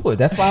gonna do it.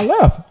 That's why I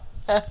left.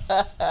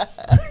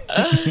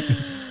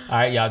 All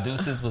right, y'all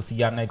deuces. We'll see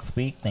y'all next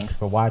week. Thanks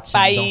for watching.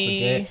 Bye. Don't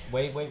forget.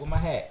 Wait, with my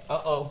hat.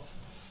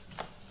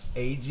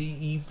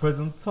 AGE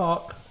Prison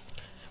Talk.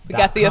 We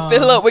got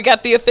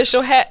the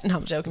official hat. No,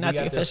 I'm joking. Not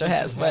the official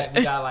hats, but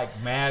we got like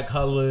mad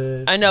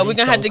colors. I know we're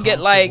gonna have to get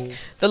like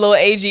the little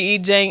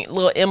AGE jank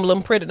little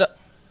emblem printed up.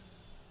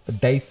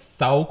 They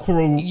so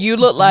cruel. You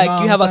look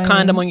like you have a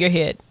condom on your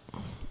head.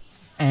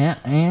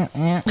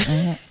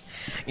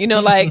 You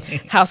know,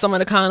 like how some of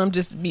the condom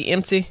just be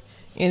empty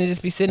and it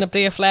just be sitting up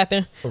there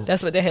flapping.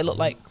 That's what their head look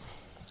like.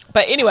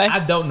 But anyway, I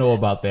don't know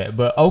about that,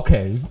 but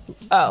okay.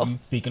 Oh, you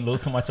speaking a little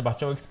too much about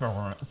your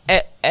experience.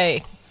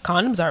 Hey,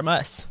 condoms are a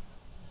must.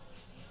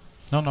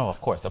 No,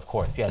 of course.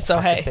 Yes. So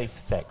hey, safe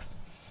sex.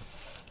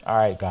 All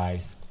right,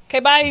 guys. Okay,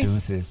 bye.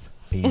 Deuces.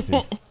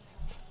 Pieces.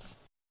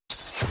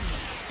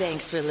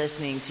 Thanks for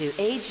listening to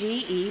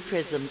AGE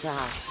Prism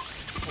Talk.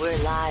 We're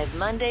live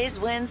Mondays,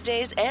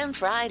 Wednesdays, and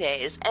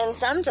Fridays, and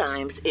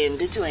sometimes in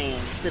between.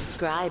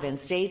 Subscribe and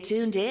stay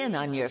tuned in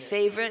on your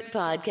favorite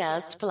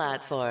podcast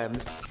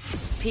platforms.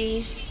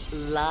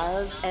 Peace,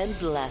 love, and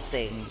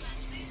blessings.